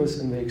fullness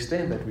and the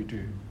extent that we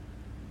do.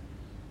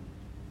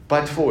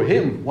 But for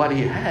him, what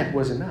he had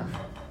was enough.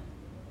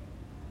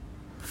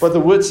 But the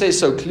word says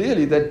so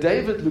clearly that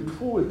David looked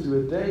forward to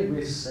a day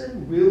where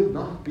sin will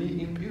not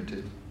be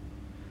imputed.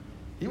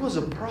 He was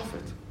a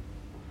prophet.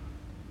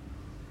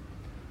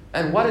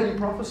 And what did he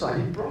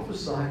prophesy? He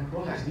prophesied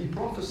Christ. He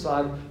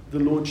prophesied the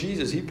Lord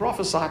Jesus. He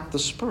prophesied the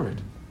Spirit.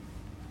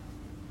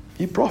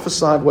 He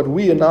prophesied what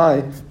we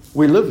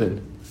live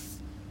in.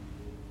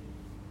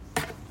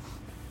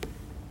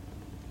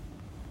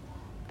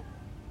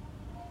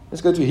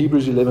 Let's go to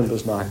Hebrews 11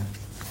 verse 9.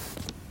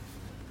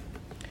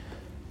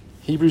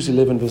 Hebrews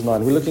 11 verse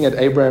 9. We're looking at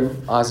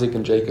Abraham, Isaac,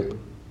 and Jacob.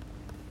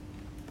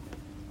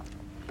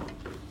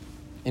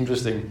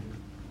 Interesting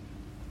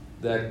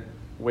that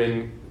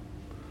when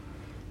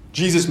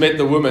Jesus met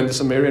the woman, the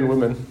Samaritan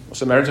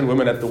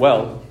woman at the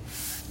well,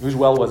 whose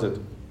well was it?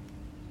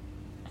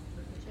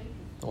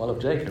 The well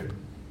of Jacob.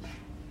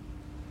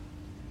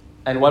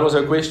 And what was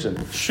her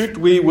question? Should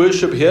we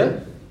worship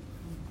here?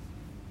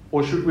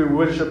 Or should we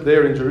worship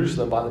there in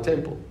Jerusalem by the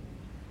temple?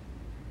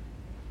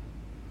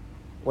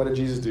 What did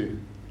Jesus do?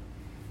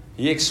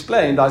 He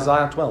explained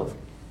Isaiah 12.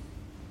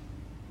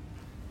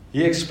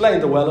 He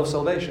explained the well of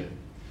salvation.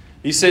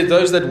 He said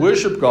those that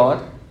worship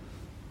God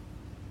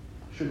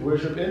should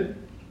worship in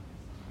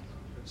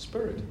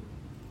spirit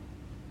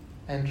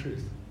and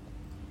truth.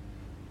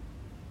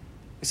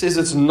 He says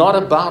it's not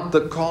about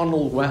the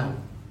carnal well.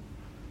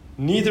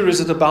 Neither is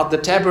it about the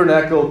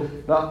tabernacle.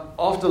 Now,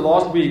 after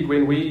last week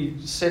when we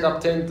set up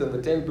tent and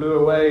the tent blew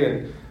away,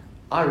 and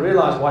I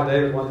realized why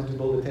David wanted to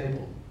build a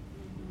temple.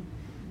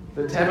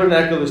 The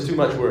tabernacle is too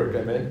much work,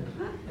 amen?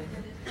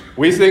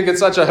 We think it's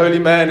such a holy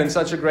man and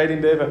such a great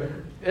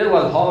endeavor. It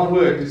was hard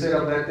work to set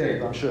up that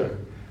tent, I'm sure.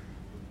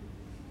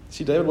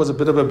 See, David was a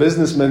bit of a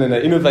businessman and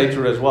an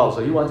innovator as well,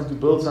 so he wanted to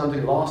build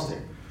something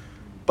lasting.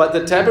 But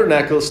the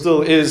tabernacle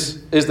still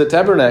is the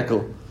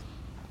tabernacle.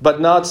 But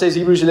now it says,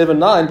 Hebrews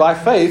 11:9, by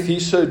faith he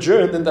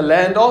sojourned in the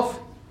land of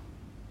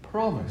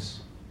promise,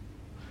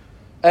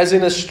 as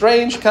in a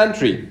strange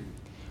country,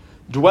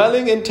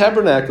 dwelling in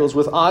tabernacles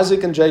with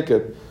Isaac and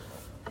Jacob,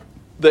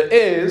 the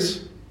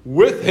heirs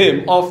with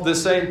him of the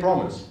same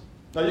promise.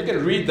 Now you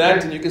can read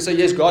that and you can say,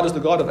 yes, God is the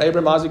God of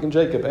Abraham, Isaac, and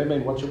Jacob.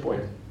 Amen. What's your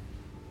point?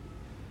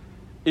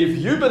 If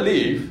you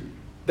believe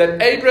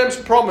that Abraham's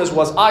promise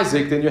was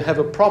Isaac, then you have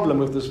a problem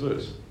with this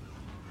verse.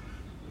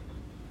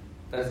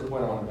 That's the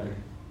point I want to make.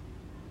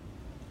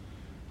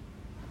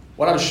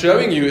 What I'm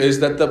showing you is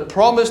that the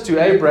promise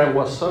to Abraham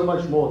was so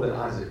much more than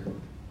Isaac.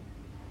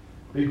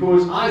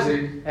 Because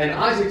Isaac and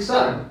Isaac's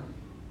son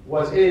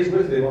was heirs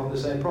with him of the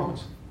same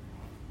promise.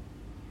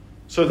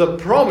 So the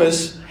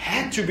promise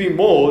had to be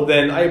more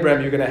than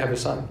Abraham, you're going to have a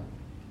son.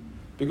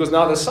 Because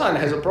now the son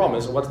has a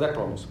promise. And what's that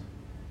promise?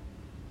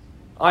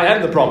 I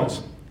am the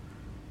promise.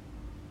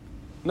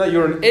 No,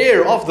 you're an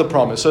heir of the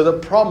promise. So the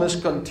promise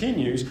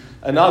continues.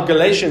 And now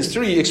Galatians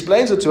 3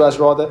 explains it to us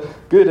rather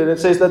good. And it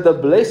says that the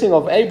blessing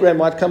of Abraham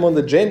might come on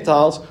the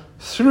Gentiles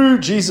through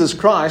Jesus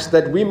Christ,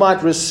 that we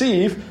might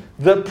receive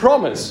the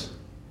promise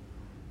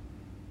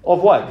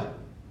of what?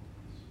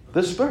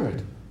 The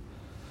Spirit.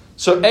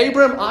 So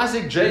Abraham,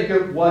 Isaac,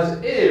 Jacob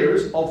was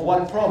heirs of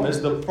what promise?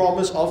 The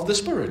promise of the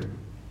Spirit.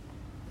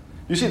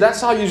 You see,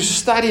 that's how you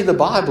study the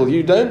Bible.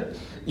 You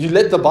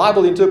let the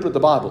Bible interpret the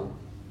Bible.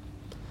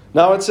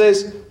 Now it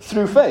says,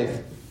 through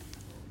faith.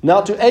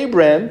 Now to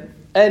Abraham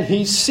and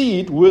his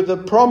seed were the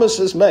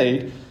promises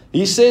made.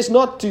 He says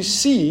not to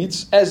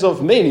seeds as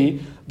of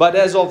many, but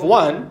as of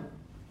one,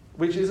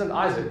 which isn't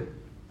Isaac,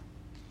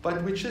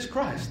 but which is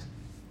Christ.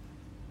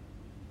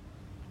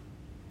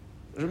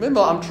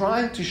 Remember, I'm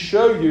trying to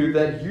show you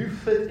that you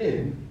fit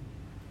in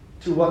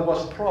to what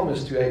was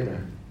promised to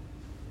Abraham.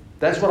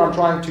 That's what I'm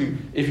trying to.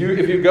 If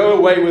you go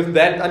away with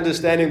that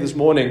understanding this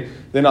morning,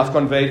 then I've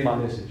conveyed my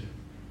message.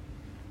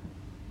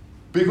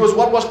 Because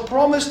what was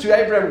promised to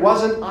Abraham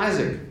wasn't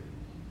Isaac.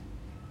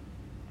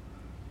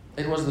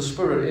 It was the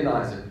Spirit in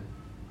Isaac.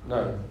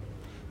 No.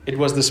 It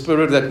was the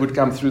Spirit that would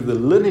come through the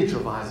lineage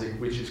of Isaac,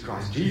 which is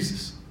Christ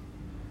Jesus.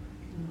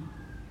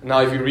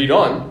 Now if you read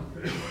on,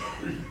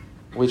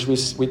 which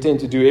we tend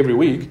to do every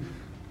week,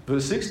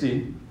 verse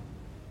 16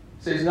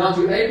 says, now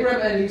to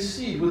Abraham and his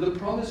seed with the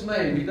promise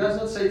made. He does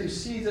not say to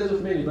seeds as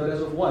of many, but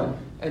as of one,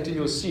 and to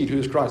your seed, who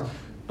is Christ.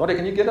 Dottie,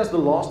 can you get us the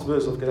last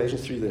verse of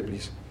Galatians 3 there,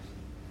 please?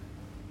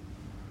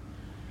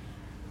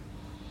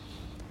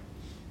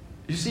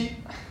 You see,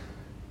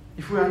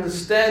 if we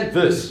understand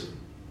this,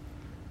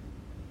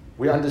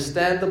 we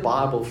understand the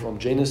Bible from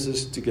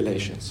Genesis to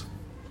Galatians.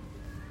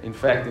 In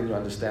fact, then you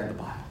understand the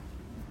Bible.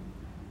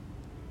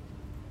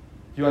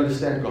 You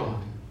understand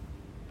God.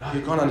 No,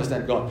 you can't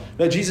understand God.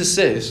 No, Jesus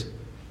says,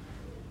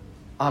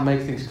 I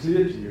make things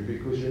clear to you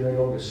because you're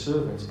no longer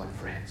servants but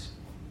friends.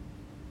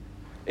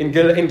 In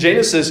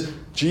Genesis,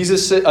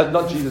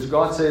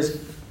 God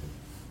says,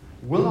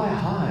 will I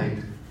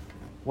hide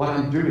what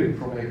I'm doing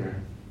from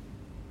Abraham?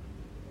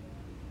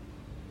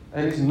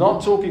 And he's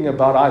not talking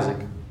about Isaac.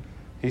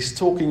 He's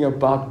talking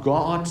about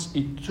God's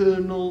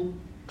eternal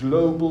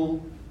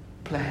global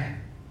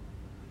plan.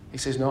 He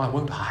says, no, I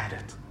won't hide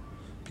it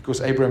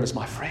because Abraham is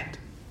my friend.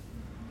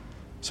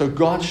 So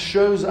God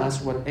shows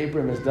us what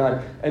Abraham has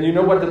done. And you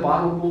know what the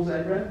Bible calls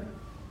Abraham?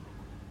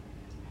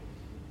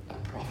 A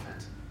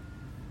prophet.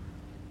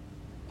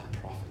 A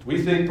prophet.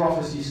 We think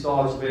prophecy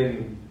starts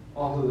when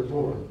after the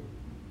Torah.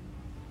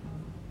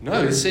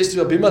 No, it says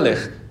to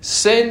Abimelech,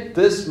 send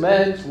this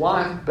man's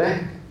wife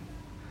back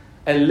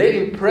and let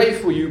him pray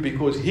for you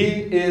because he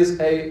is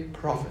a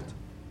prophet.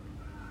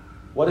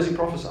 What is he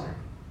prophesying?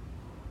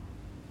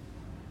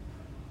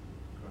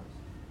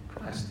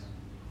 Christ.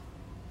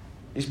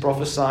 He's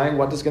prophesying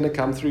what is going to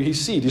come through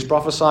his seed. He's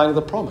prophesying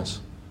the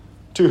promise.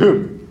 To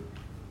whom?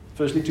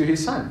 Firstly, to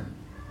his son.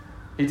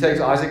 He takes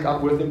Isaac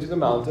up with him to the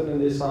mountain, and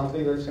there's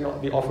something that's going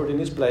to be offered in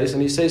his place.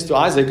 And he says to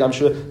Isaac, I'm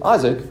sure,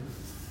 Isaac,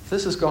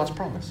 this is God's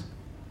promise.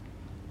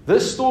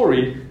 This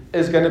story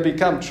is going to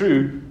become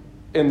true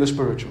in the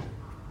spiritual.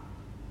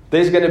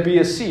 There's going to be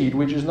a seed,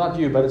 which is not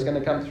you, but it's going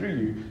to come through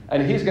you.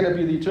 And he's going to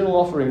be the eternal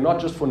offering, not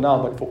just for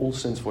now, but for all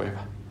sins forever.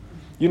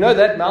 You know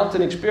that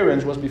mountain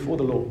experience was before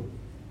the law.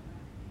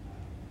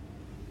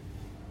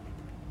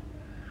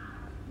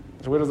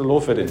 So where does the law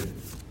fit in?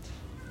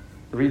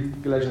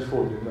 Read Galatians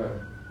 4, you know.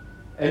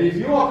 And if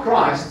you are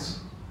Christ's,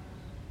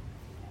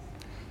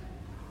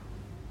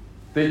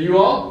 then you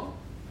are?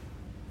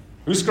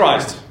 Who's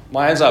Christ?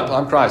 My hands up.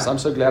 I'm Christ. I'm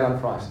so glad I'm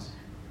Christ.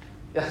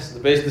 Yes, the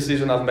best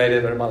decision I've made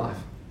ever in my life.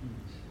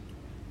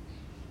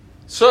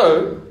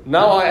 So,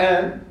 now I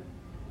am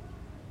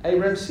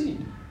Abraham's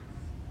seed.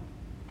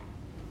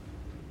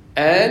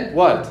 And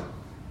what?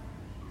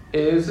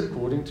 Is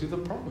according to the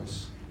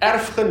promise.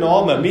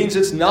 Erfgename means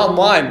it's now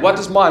mine. What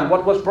is mine?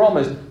 What was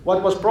promised?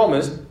 What was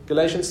promised?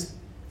 Galatians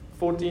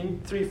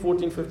 3,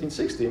 14, 15,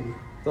 16.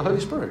 The Holy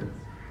Spirit.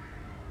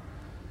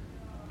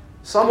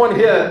 Someone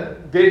here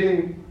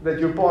getting that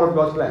you're part of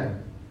God's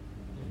plan.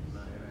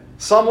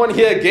 Someone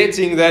here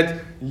getting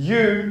that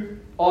you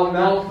are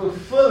now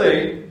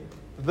fulfilling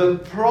the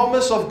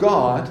promise of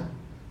God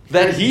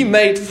that He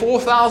made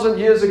 4,000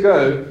 years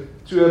ago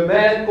to a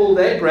man called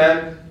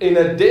Abraham in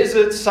a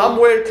desert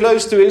somewhere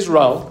close to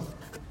Israel.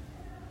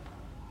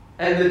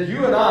 And that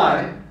you and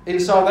I, in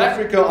South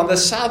Africa, on the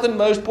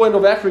southernmost point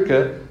of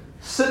Africa,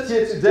 sit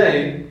here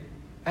today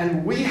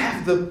and we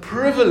have the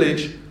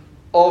privilege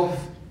of,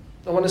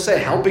 I want to say,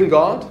 helping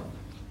God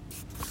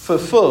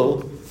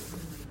fulfill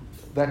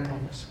that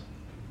promise.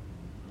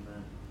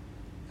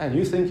 And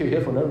you think you're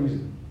here for no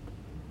reason.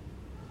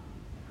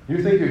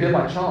 You think you're here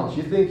by chance.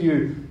 You think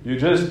you're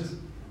just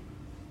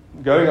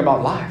going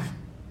about life.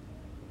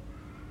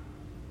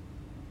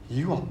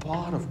 You are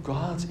part of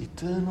God's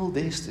eternal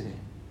destiny.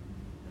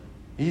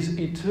 His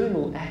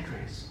eternal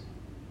address.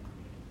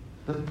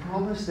 The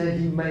promise that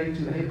He made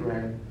to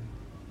Abraham.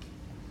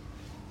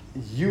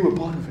 You were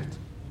part of it.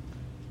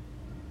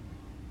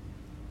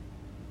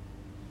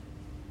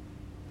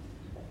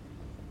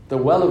 The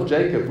well of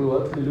Jacob, we'll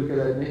hopefully look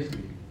at that next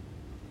week.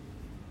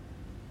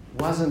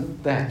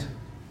 Wasn't that?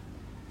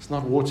 It's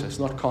not water, it's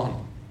not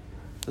carnal.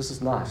 This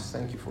is nice.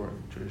 Thank you for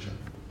it, Tricia.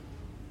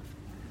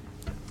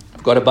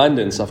 I've got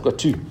abundance, I've got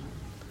 2.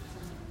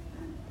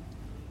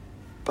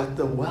 But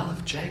the well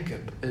of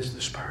Jacob is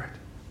the Spirit.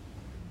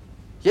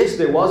 Yes,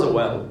 there was a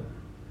well,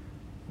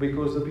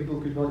 because the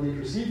people could not yet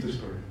receive the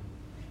Spirit,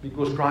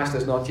 because Christ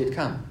has not yet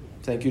come.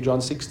 Thank you,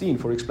 John 16,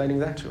 for explaining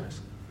that to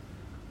us.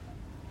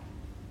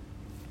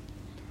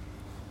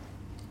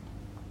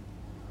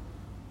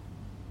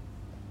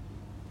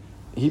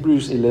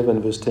 Hebrews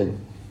 11, verse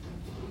 10.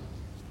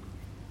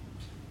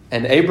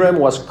 And Abraham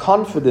was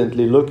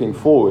confidently looking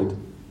forward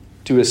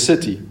to a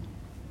city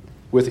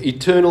with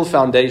eternal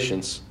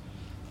foundations,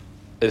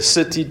 a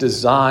city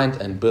designed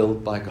and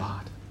built by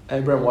God.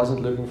 Abraham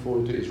wasn't looking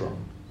forward to Israel.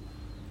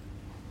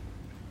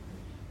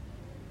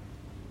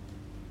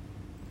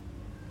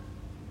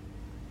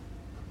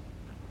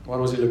 What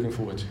was he looking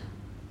forward to?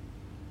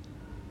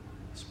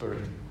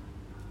 Spirit.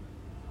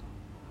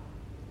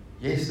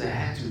 Yes, they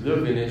had to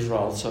live in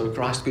Israel so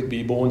Christ could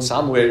be born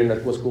somewhere, and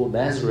that was called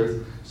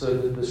Nazareth, so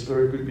that the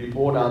Spirit could be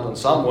poured out on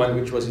someone,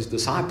 which was His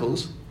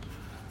disciples.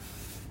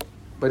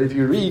 But if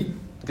you read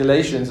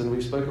Galatians, and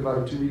we spoke about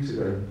it 2 weeks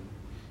ago,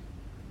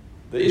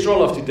 the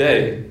Israel of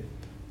today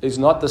is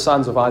not the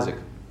sons of Isaac.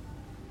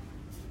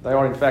 They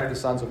are in fact the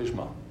sons of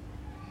Ishmael.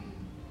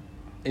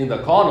 In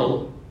the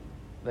carnal,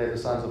 they're the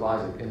sons of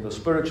Isaac. In the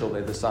spiritual,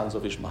 they're the sons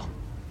of Ishmael.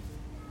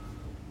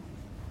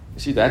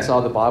 You see, that's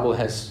how the Bible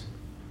has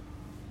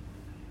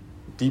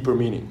deeper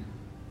meaning.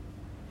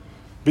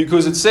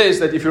 Because it says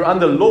that if you're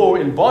under law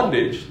in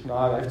bondage, now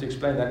I have to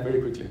explain that very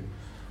quickly.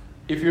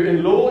 If you're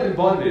in law in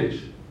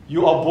bondage,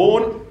 you are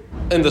born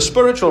in the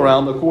spiritual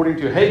realm according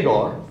to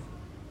Hagar.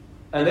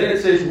 And then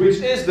it says, which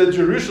is the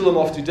Jerusalem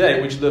of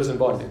today, which lives in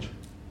bondage.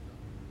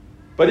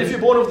 But if you're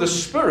born of the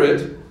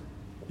Spirit,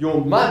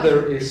 your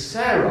mother is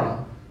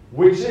Sarah,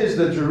 which is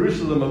the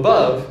Jerusalem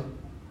above,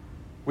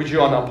 which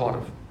you are now part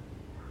of.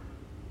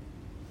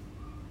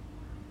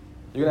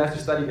 You're going to have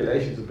to study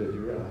Galatians a bit, you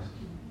realize.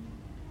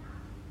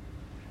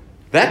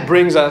 That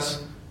brings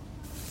us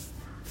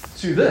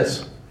to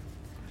this.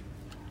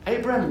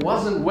 Abraham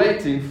wasn't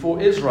waiting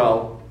for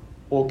Israel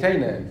or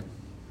Canaan.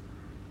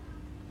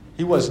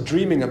 He was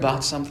dreaming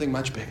about something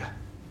much bigger.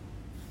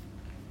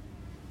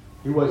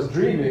 He was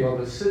dreaming of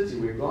a city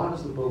where God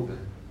is the builder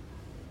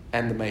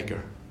and the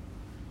maker,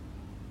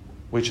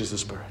 which is the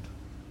Spirit.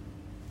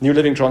 New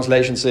Living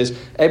Translation says,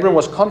 Abraham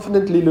was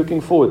confidently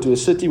looking forward to a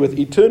city with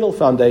eternal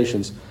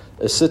foundations,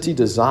 a city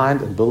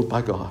designed and built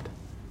by God.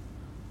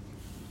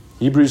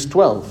 Hebrews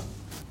 12,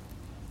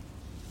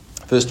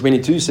 verse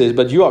 22 says,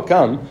 but you are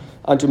come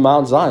unto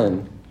Mount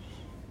Zion,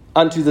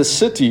 unto the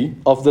city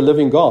of the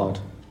living God,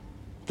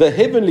 the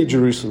heavenly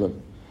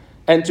Jerusalem,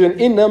 and to an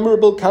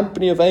innumerable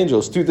company of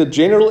angels, to the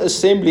general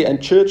assembly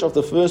and church of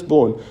the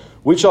firstborn,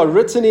 which are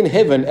written in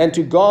heaven, and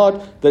to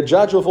God, the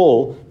judge of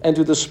all, and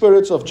to the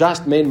spirits of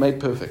just men made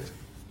perfect.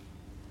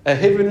 A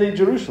heavenly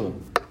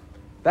Jerusalem.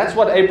 That's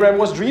what Abraham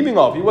was dreaming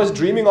of. He was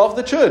dreaming of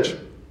the church.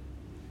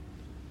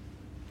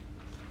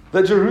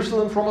 The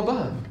Jerusalem from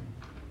above.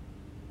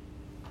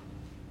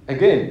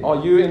 Again,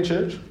 are you in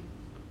church?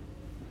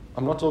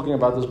 I'm not talking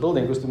about this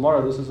building, because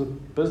tomorrow this is a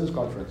business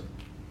conference.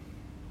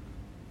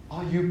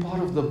 Are you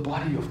part of the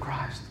body of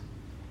Christ?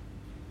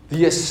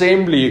 The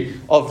assembly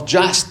of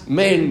just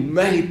men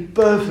made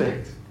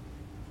perfect.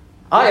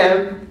 I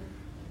am.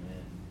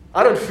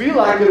 I don't feel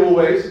like it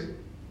always,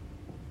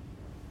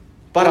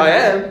 but I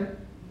am.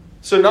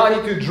 So now I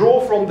need to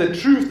draw from the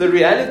truth, the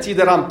reality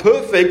that I'm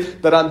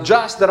perfect, that I'm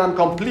just, that I'm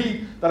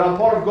complete, that I'm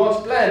part of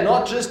God's plan.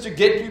 Not just to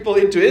get people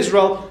into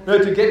Israel, no,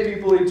 to get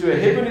people into a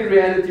heavenly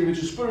reality, which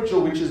is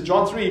spiritual, which is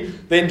John 3.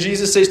 Then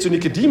Jesus says to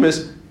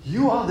Nicodemus,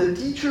 you are the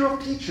teacher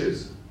of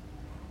teachers.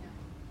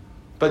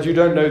 But you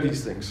don't know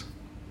these things.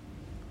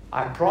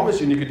 I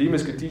promise you,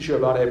 Nicodemus could teach you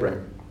about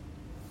Abraham.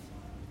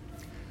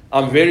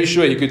 I'm very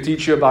sure he could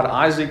teach you about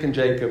Isaac and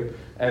Jacob,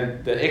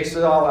 and the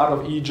exile out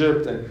of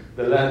Egypt, and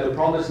the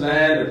promised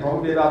land, and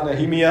probably about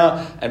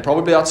Nehemiah, and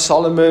probably about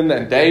Solomon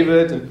and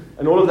David,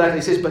 and all of that.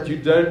 He says, but you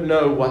don't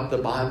know what the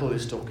Bible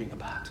is talking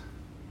about.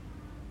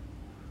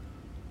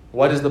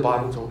 What is the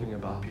Bible talking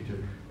about, Peter?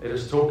 It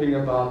is talking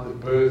about the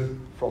birth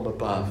from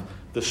above,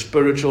 the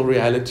spiritual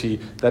reality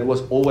that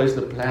was always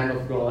the plan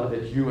of God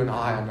that you and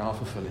I are now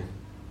fulfilling.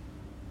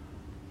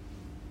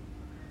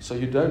 So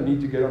you don't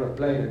need to get on a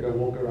plane and go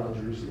walk around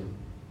Jerusalem.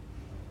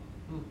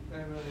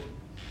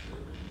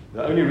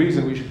 The only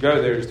reason we should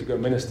go there is to go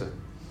minister,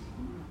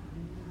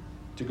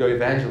 to go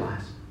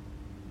evangelize,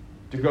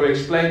 to go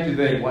explain to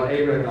them what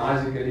Abraham and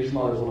Isaac and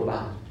Ishmael is all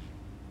about.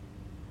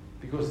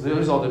 Because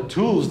those are the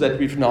tools that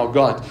we've now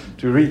got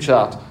to reach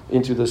out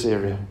into this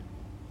area.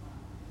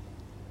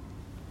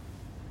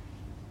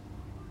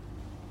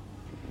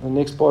 The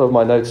next part of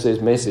my note says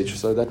message,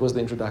 so that was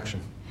the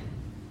introduction.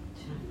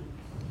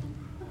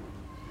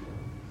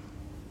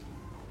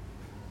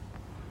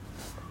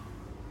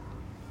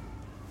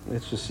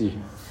 Let's just see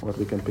what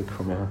we can pick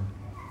from here.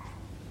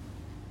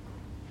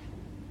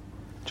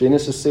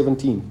 Genesis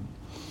 17,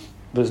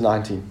 verse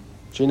 19.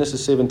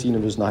 Genesis 17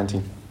 and verse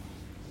 19.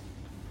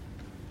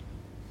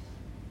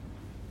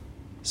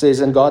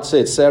 Says, and God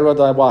said, Sarah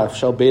thy wife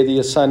shall bear thee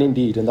a son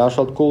indeed, and thou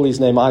shalt call his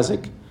name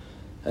Isaac.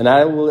 And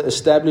I will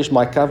establish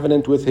my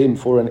covenant with him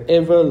for an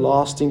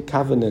everlasting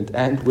covenant,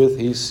 and with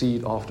his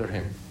seed after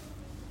him.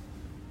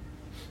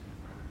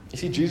 You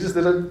see, Jesus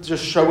didn't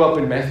just show up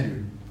in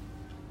Matthew.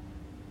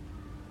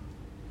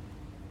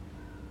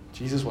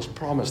 Jesus was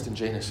promised in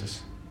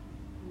Genesis.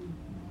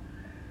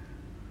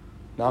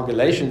 Now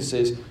Galatians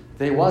says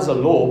there was a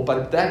law,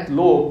 but that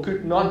law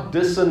could not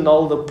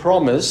disannul the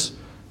promise,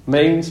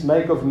 means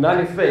make of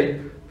none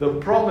effect the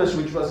promise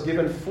which was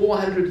given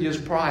 400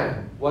 years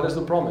prior. What is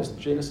the promise?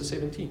 Genesis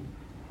 17.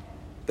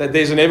 That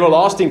there's an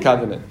everlasting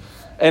covenant.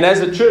 And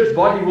as a church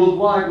body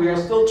worldwide, we are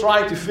still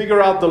trying to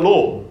figure out the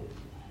law.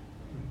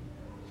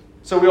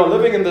 So we are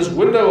living in this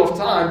window of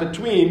time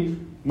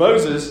between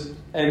Moses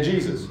and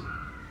Jesus.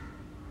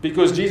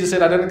 Because Jesus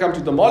said, I didn't come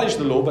to demolish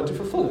the law, but to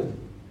fulfill it.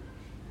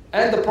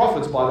 And the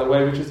prophets, by the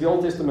way, which is the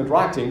Old Testament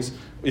writings.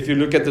 If you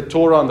look at the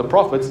Torah and the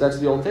prophets, that's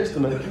the Old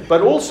Testament.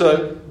 But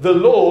also the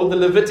law, the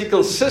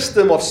Levitical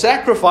system of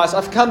sacrifice,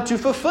 I've come to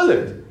fulfill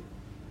it.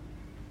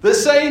 The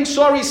saying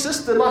sorry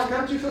system, I've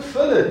come to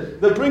fulfill it.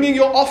 The bringing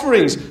your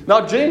offerings.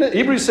 Now,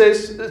 Hebrews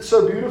says it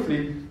so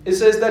beautifully. It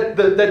says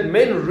that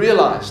men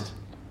realized.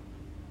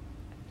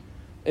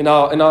 In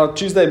our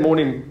Tuesday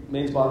morning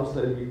men's Bible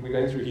study, we're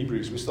going through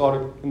Hebrews. We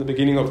started in the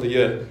beginning of the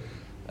year,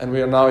 and we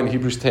are now in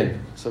Hebrews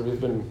 10. So we've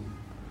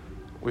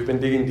been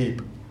digging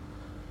deep.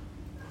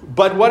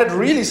 But what it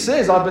really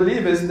says, I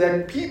believe, is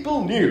that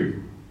people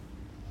knew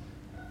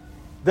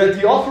that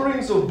the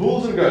offerings of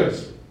bulls and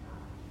goats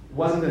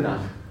wasn't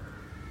enough.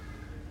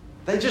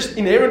 They just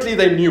inherently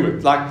they knew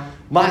it. Like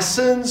my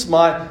sins,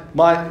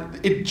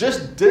 it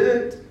just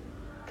didn't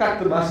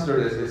cut the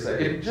mustard, as they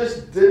say. It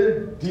just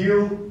didn't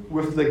deal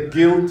with the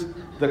guilt,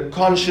 the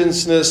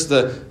consciousness,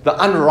 the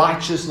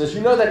unrighteousness.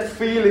 You know that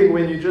feeling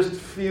when you just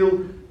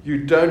feel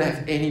you don't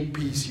have any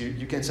peace.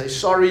 You can say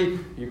sorry.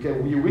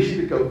 You wish you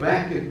could go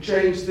back and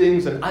change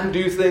things and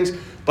undo things.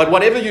 But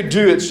whatever you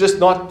do, it's just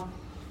not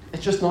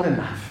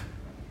enough.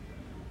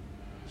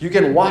 You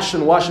can wash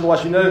and wash and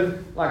wash.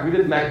 Like we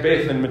did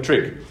Macbeth in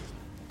Matric.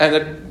 And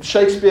that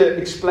Shakespeare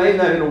explained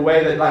that in a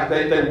way that like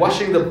they're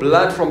washing the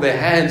blood from their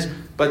hands,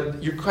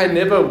 but you can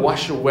never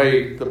wash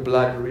away the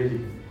blood really,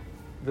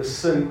 the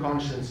sin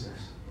consciousness.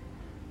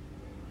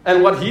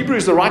 And what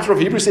the writer of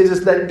Hebrews says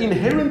is that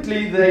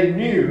inherently they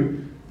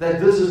knew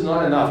that this is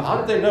not enough. How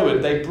did they know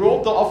it? They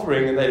brought the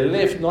offering and they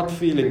left not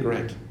feeling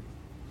great.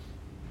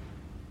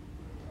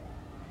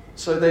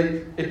 So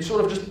it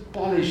sort of just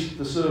polished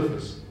the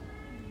surface.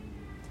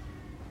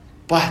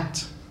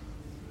 But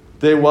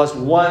there was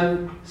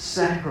one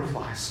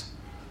sacrifice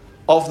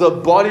of the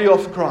body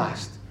of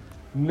Christ,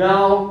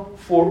 now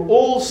for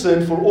all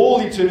sin, for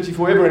all eternity,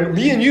 forever. And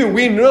me and you,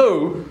 we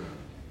know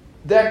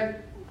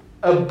that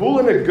a bull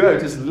and a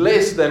goat is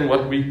less than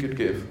what we could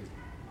give.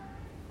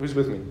 Who's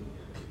with me?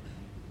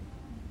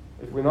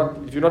 If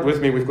you're not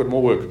with me, we've got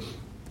more work.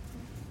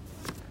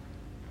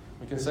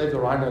 We can save the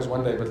rhinos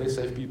one day, but let's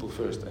save people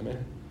first.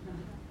 Amen?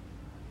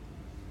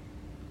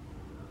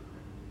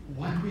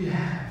 What we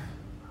have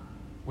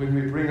when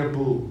we bring a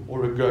bull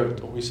or a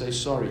goat or we say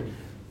sorry,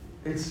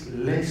 it's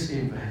less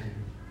in value.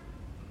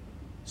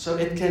 So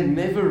it can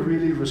never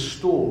really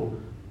restore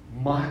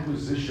my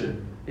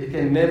position. It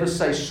can never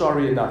say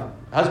sorry enough.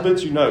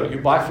 Husbands, you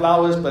buy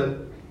flowers, but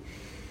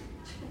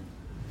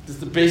it's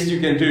the best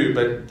you can do,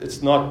 but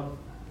it's not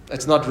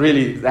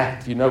really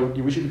that. You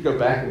wish you could go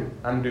back and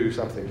undo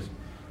some things.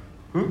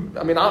 In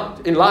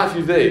life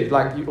you're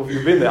there,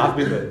 you've been there, I've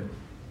been there.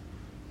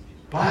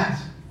 But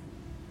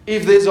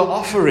if there's an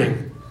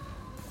offering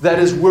that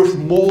is worth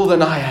more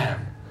than I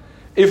am,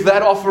 if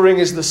that offering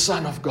is the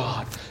Son of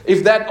God,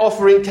 if that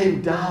offering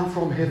came down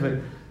from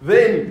heaven,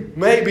 then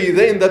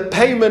the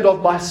payment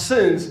of my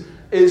sins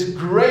is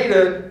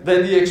greater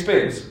than the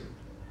expense.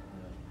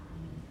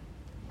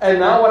 And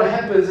now what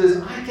happens is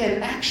I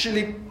can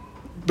actually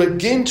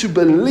begin to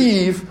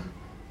believe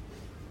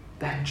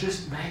that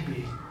just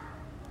maybe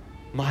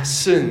my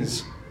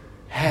sins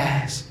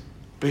has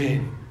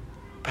been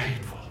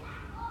paid for.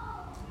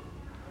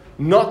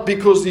 Not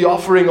because the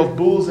offering of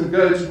bulls and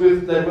goats,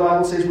 the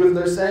Bible says, with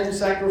those same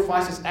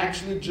sacrifices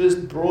actually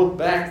just brought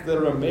back the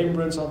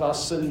remembrance of our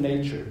sin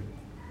nature.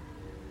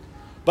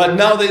 But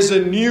now there's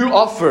a new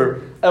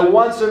offer, a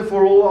once and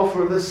for all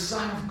offer, the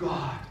Son of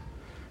God,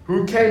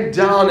 who came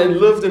down and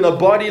lived in a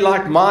body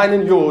like mine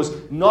and yours,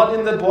 not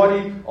in the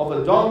body of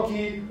a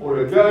donkey or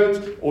a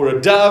goat or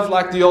a dove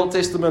like the Old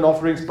Testament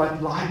offerings,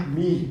 but like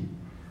me,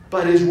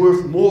 but is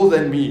worth more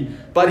than me.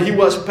 But he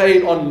was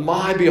paid on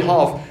my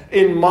behalf,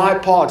 in my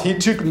part. He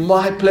took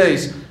my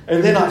place.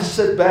 And then I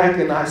sit back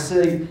and I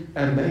say,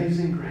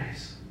 amazing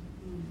grace.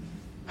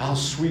 How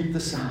sweet the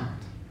sound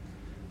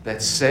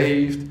that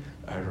saved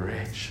a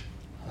wretch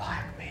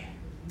like me.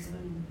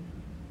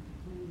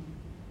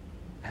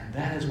 And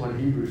that is what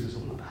Hebrews is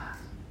all about.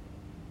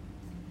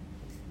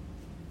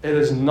 It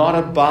is not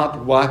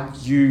about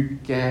what you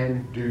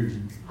can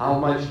do, how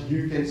much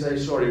you can say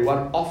sorry,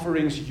 what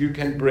offerings you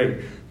can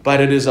bring.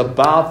 But it is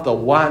about the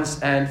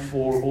once and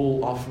for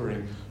all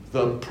offering,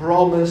 the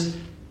promise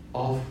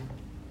of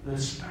the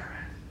Spirit,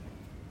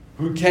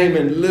 who came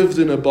and lived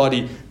in a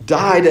body,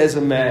 died as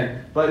a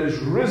man, but is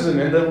risen.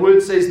 And the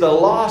word says the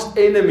last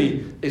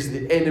enemy is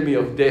the enemy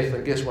of death.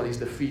 And guess what? He's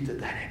defeated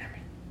that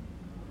enemy.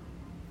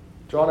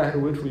 John, I had a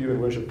word for you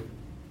in worship.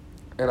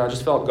 And I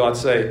just felt God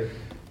say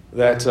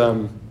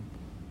that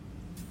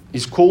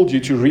He's called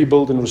you to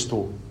rebuild and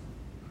restore.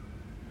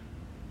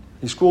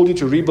 He's called you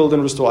to rebuild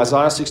and restore.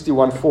 Isaiah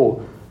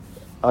 61:4.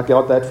 I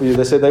got that for you.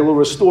 They said they will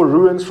restore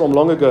ruins from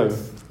long ago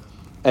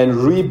and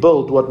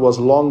rebuild what was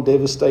long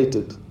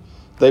devastated.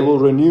 They will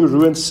renew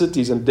ruined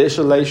cities and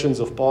desolations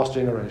of past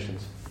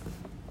generations.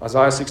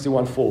 Isaiah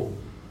 61:4.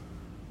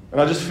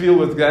 And I just feel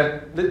with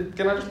that.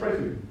 Can I just pray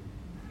for you?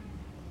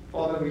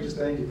 Father, we just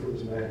thank you for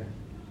this man.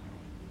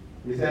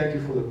 We thank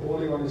you for the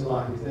calling on his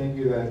life. We thank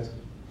you that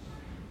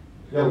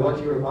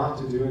what you're about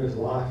to do in his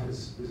life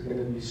is going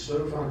to be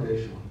so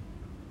foundational.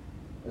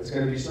 It's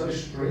going to be so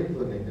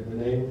strengthening in the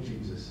name of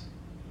Jesus.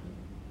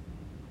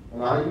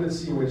 And I even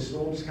see when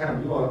storms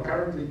come, you are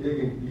currently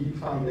digging deep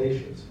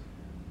foundations.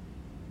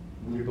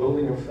 And you're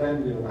building a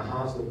family on a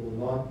house that will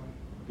not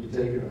be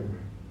taken over.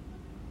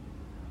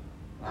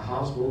 A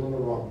house built on the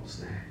rock will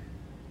stand,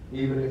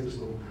 even if the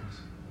storm comes.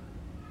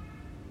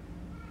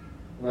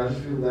 And I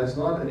just feel that's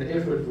not an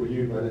effort for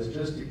you, but it's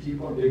just to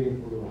keep on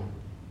digging for the rock.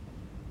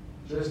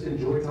 Just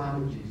enjoy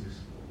time with Jesus.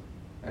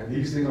 And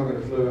these things are going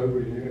to flow over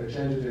you, and you're going to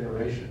change a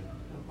generation.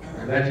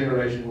 And that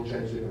generation will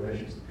change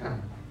generations to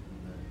come.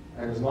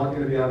 And it's not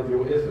going to be out of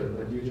your effort,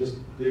 but you're just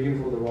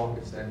digging for the rock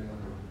and standing on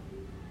the rock.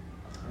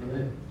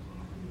 Amen.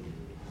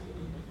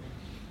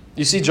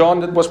 You see,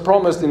 John, it was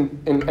promised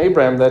in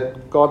Abraham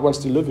that God wants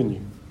to live in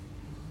you.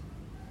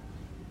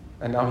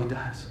 And now he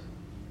does.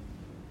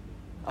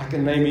 I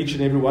can name each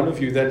and every one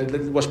of you that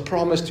it was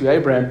promised to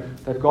Abraham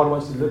that God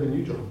wants to live in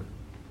you, John.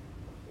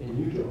 In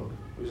you, John.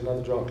 Who's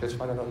another John? Let's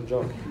find another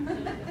John.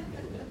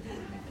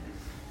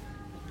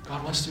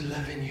 God wants to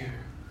live in you.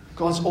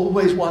 God's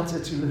always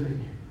wanted to live in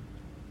you.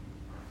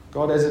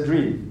 God has a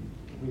dream.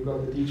 We've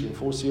got the teaching,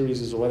 4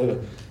 series or whatever.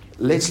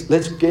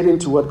 let's get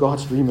into what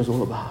God's dream is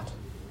all about.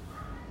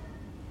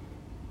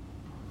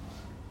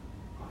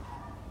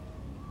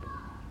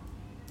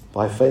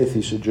 By faith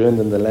he sojourned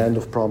in the land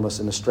of promise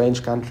in a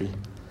strange country,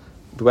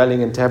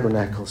 dwelling in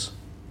tabernacles,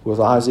 with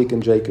Isaac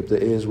and Jacob,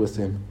 the heirs with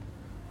him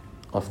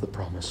of the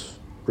promise.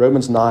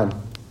 Romans 9,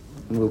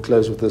 and we'll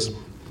close with this.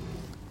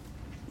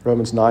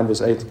 Romans 9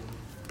 verse 8.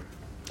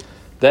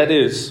 That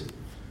is,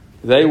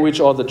 they which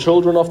are the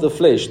children of the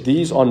flesh,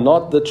 these are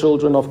not the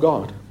children of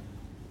God.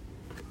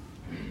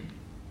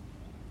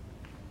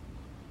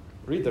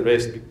 Read the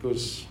rest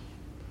because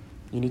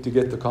you need to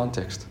get the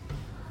context.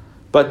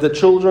 But the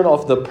children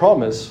of the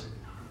promise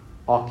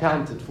are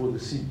counted for the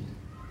seed.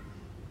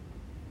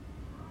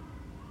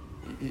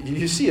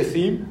 You see a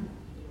theme?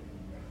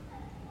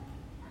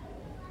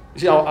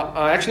 You see,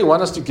 I actually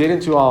want us to get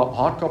into our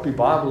hard copy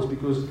Bibles,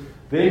 because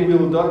then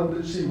we'll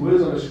not see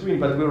words on the screen,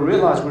 but we'll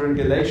realize we're in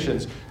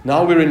Galatians.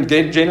 Now we're in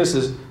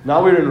Genesis.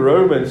 Now we're in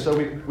Romans. So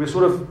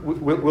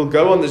we'll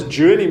go on this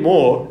journey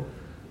more,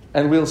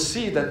 and we'll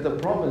see that the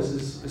promise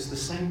is the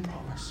same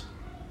promise.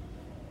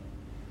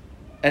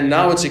 And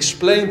now it's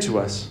explained to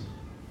us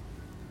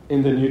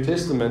in the New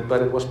Testament,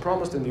 but it was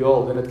promised in the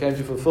Old, and it came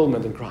to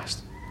fulfillment in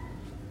Christ.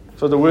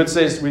 So the word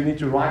says we need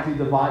to rightly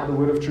divide the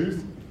word of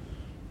truth.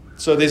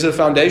 So there's a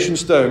foundation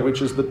stone,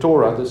 which is the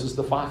Torah. This is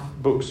the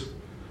 5 books.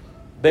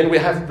 Then we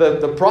have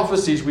the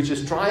prophecies, which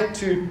is trying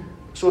to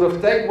sort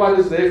of take what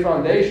is there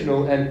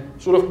foundational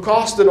and sort of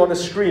cast it on a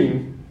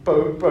screen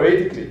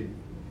poetically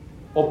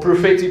or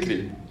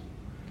prophetically.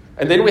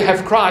 And then we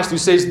have Christ, who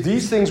says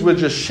these things were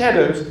just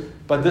shadows,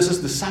 but this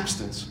is the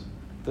substance.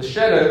 The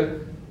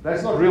shadow,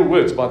 that's not real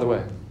words, by the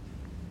way.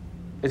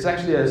 It's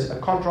actually a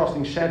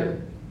contrasting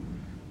shadow.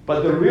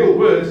 But the real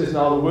words is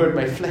now the Word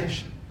made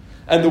flesh.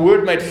 And the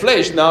Word made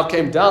flesh now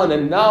came down,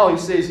 and now he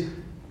says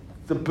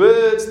the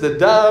birds, the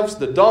doves,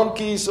 the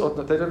donkeys, or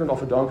they didn't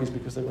offer donkeys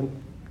because they weren't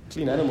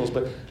clean animals,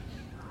 but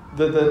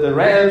the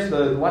rams,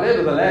 the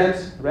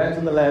lambs, rams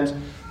and the lambs,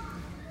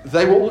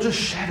 they were all just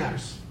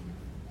shadows.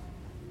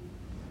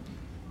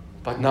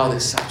 But now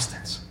there's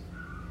substance.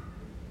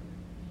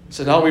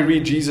 So now we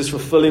read Jesus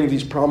fulfilling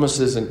these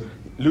promises, and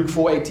Luke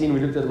 4:18 we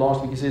looked at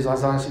last week. He says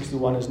Isaiah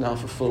 61 is now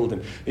fulfilled,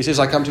 and he says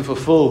I come to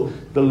fulfill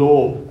the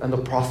law and the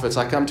prophets.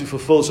 I come to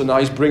fulfill. So now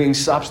he's bringing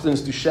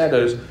substance to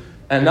shadows,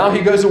 and now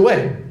he goes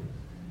away.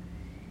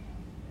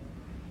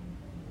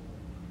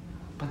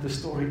 But the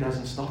story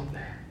doesn't stop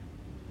there,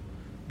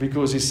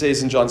 because he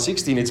says in John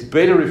 16, it's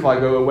better if I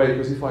go away,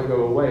 because if I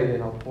go away,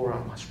 then I'll pour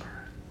out my Spirit.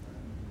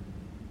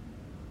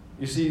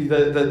 You see,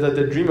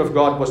 the dream of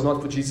God was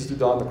not for Jesus to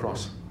die on the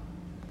cross.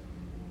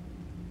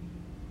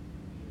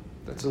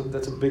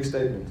 That's a big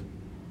statement.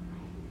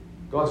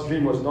 God's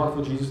dream was not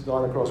for Jesus to die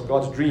on the cross.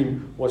 God's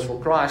dream was for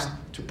Christ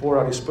to pour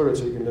out His Spirit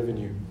so He can live in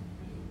you.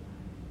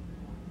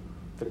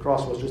 The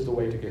cross was just a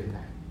way to get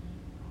there.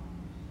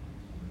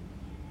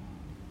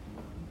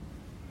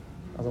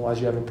 Otherwise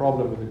you have a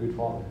problem with a good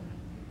Father.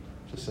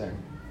 Just saying.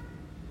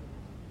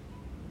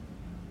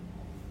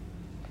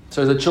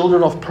 So the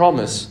children of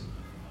promise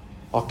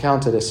are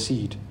counted as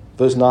seed.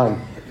 Verse 9.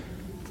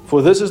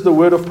 For this is the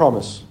word of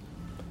promise.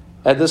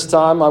 At this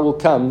time I will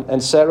come,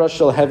 and Sarah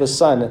shall have a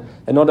son.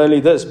 And not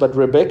only this, but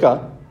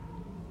Rebekah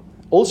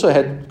also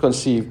had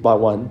conceived by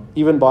one,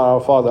 even by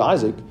our father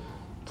Isaac.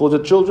 For the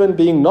children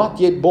being not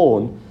yet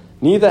born,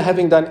 neither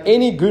having done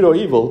any good or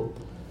evil,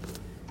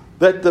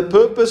 that the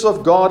purpose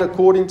of God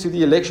according to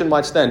the election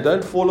might stand.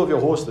 Don't fall off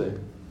your horse there.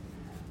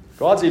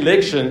 God's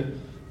election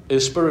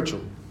is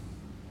spiritual.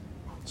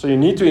 So you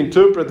need to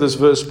interpret this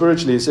verse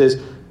spiritually. It says,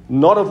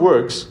 not of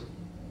works,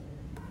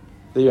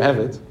 there you have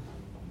it,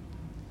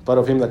 but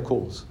of him that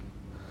calls.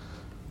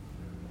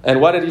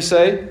 And what did he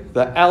say?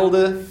 The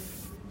elder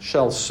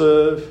shall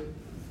serve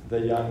the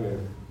younger.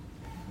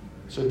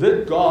 So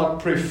did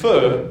God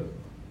prefer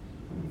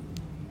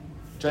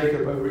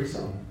Jacob over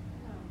Esau?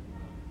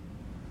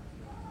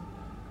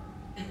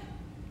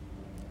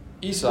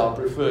 Esau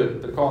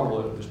preferred the carnal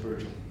over the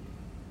spiritual.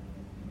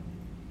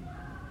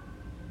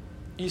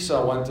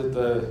 Esau wanted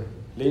the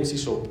Lensie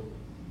soap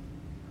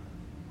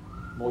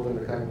more than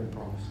the covenant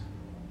promise.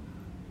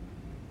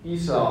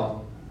 Esau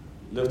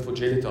lived for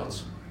jelly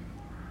tots,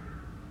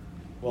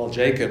 while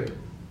Jacob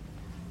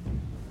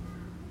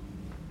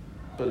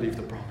believed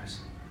the promise.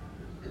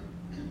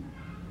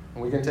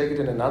 And we can take it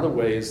in another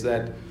way, is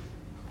that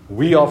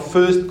we are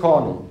first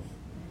carnal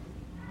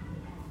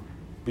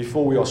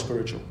before we are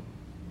spiritual.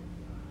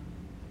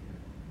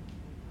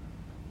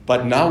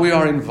 But now we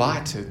are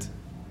invited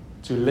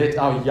to let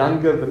our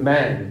younger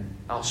man,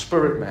 our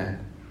spirit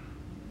man,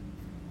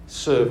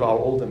 serve our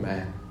older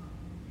man.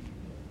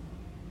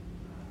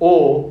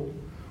 Or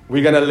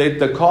we're going to let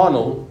the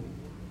carnal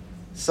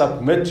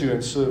submit to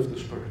and serve the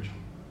spiritual.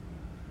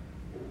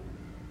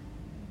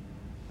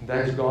 And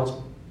that is God's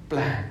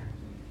plan.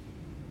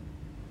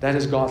 That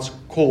is God's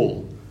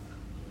call.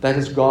 That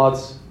is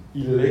God's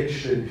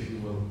election, if you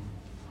will.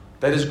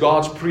 That is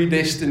God's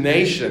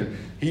predestination.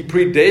 He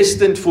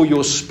predestined for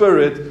your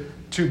spirit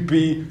to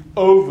be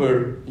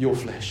over your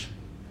flesh.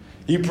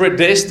 He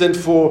predestined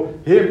for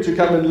Him to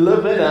come and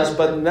live in us,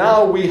 but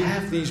now we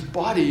have these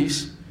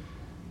bodies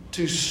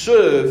to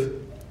serve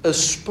a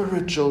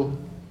spiritual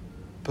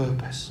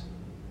purpose.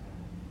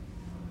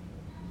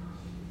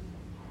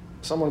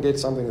 Someone get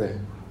something there.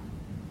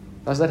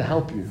 Does that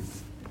help you?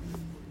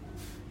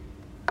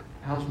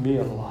 Helps me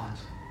a lot.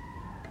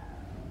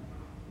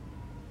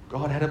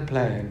 God had a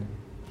plan.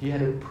 He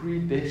had a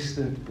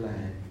predestined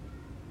plan.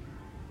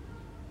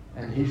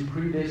 And His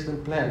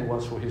predestined plan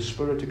was for His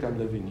Spirit to come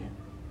live in you.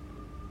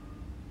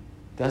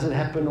 Does it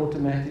happen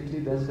automatically?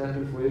 Does it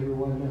happen for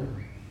everyone? No.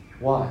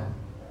 Why?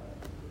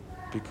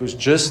 Because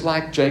just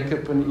like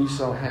Jacob and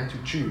Esau had to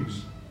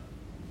choose,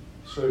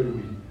 so do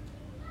we.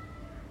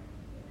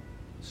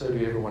 So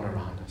do everyone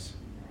around us.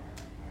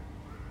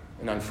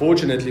 And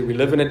unfortunately, we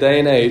live in a day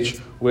and age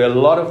where a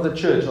lot of the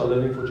church are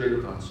living for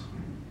Gentiles.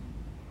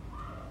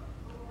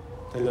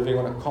 They're living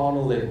on a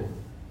carnal level.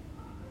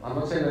 I'm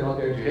not saying they're not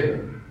going to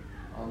heaven.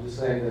 I'm just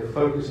saying they're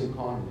focusing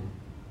carnally.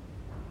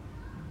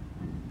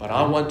 But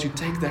I want to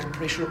take that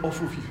pressure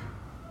off of you.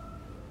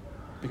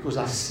 Because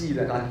I see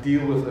that I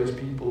deal with those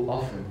people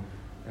often.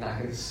 And I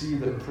can see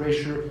the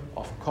pressure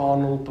of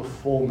carnal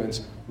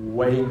performance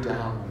weighing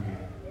down on you.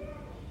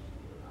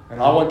 And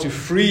I want to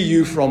free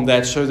you from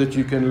that so that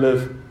you can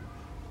live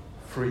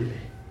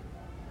freely.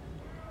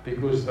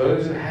 Because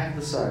those who have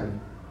the Son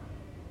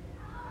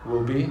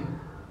will be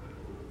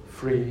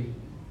free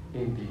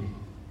indeed.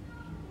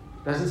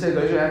 It doesn't say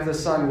those who have the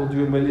Son will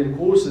do 1 million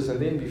courses and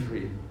then be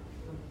free.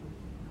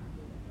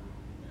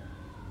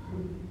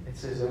 It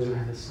says those who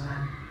have the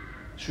Son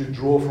should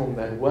draw from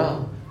that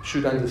well,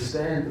 should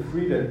understand the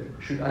freedom,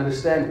 should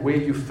understand where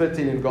you fit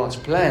in God's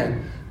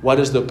plan, what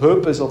is the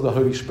purpose of the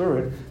Holy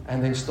Spirit,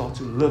 and then start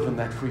to live in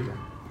that freedom.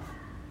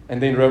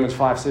 And then Romans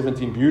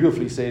 5:17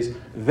 beautifully says,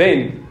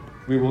 then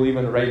we will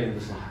even reign in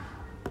this life.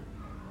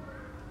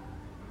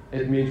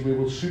 It means we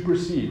will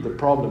supersede the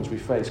problems we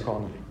face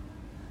carnally.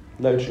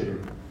 Load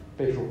shedding,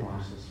 petrol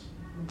prices,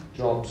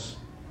 jobs,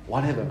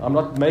 whatever. I'm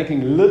not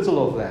making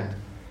little of that.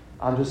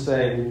 I'm just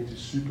saying we need to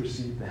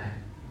supersede that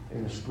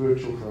in a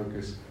spiritual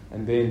focus,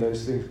 and then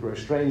those things grow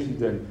strangely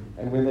dim.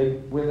 And when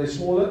they're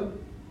smaller,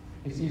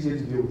 it's easier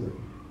to deal with them.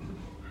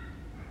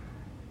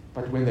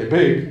 But when they're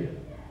big,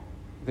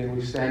 then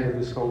we stand with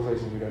this cold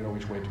face and we don't know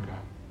which way to go.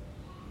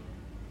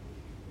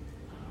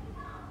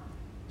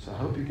 So I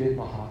hope you get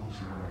my heart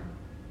this morning.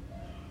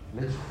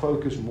 Let's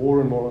focus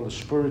more and more on the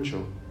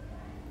spiritual.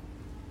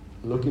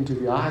 Look into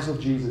the eyes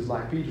of Jesus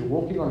like Peter,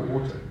 walking on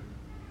water.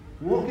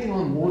 Walking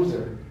on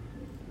water.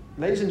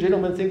 Ladies and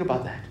gentlemen, think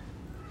about that.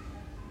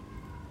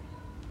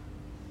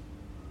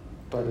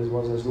 But it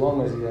was as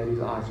long as he had his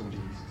eyes on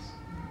Jesus.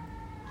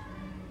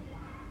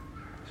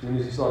 As soon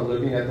as he started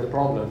looking at the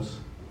problems,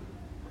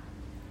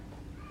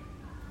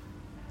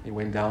 he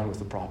went down with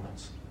the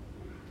problems.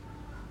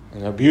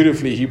 And how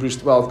beautifully Hebrews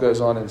 12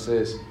 goes on and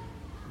says,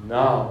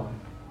 now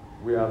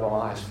we have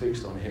our eyes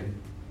fixed on Him.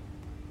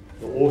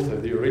 The author,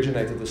 the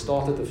originator, the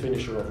starter, the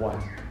finisher of what?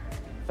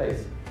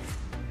 Faith.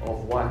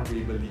 Of what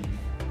we believe.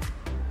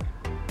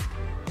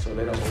 So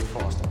let us hold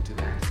fast onto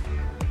that.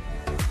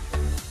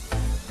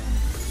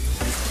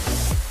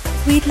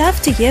 We'd love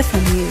to hear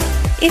from you.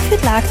 If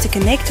you'd like to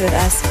connect with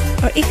us,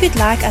 or if you'd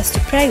like us to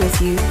pray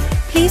with you,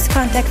 please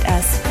contact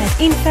us at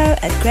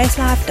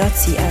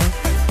info@gracelife.co.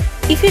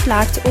 If you'd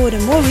like to order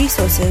more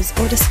resources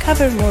or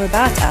discover more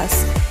about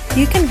us,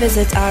 you can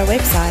visit our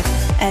website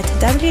at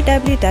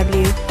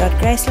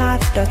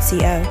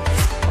www.gracelife.co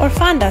or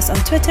find us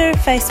on Twitter,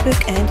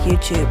 Facebook, and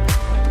YouTube.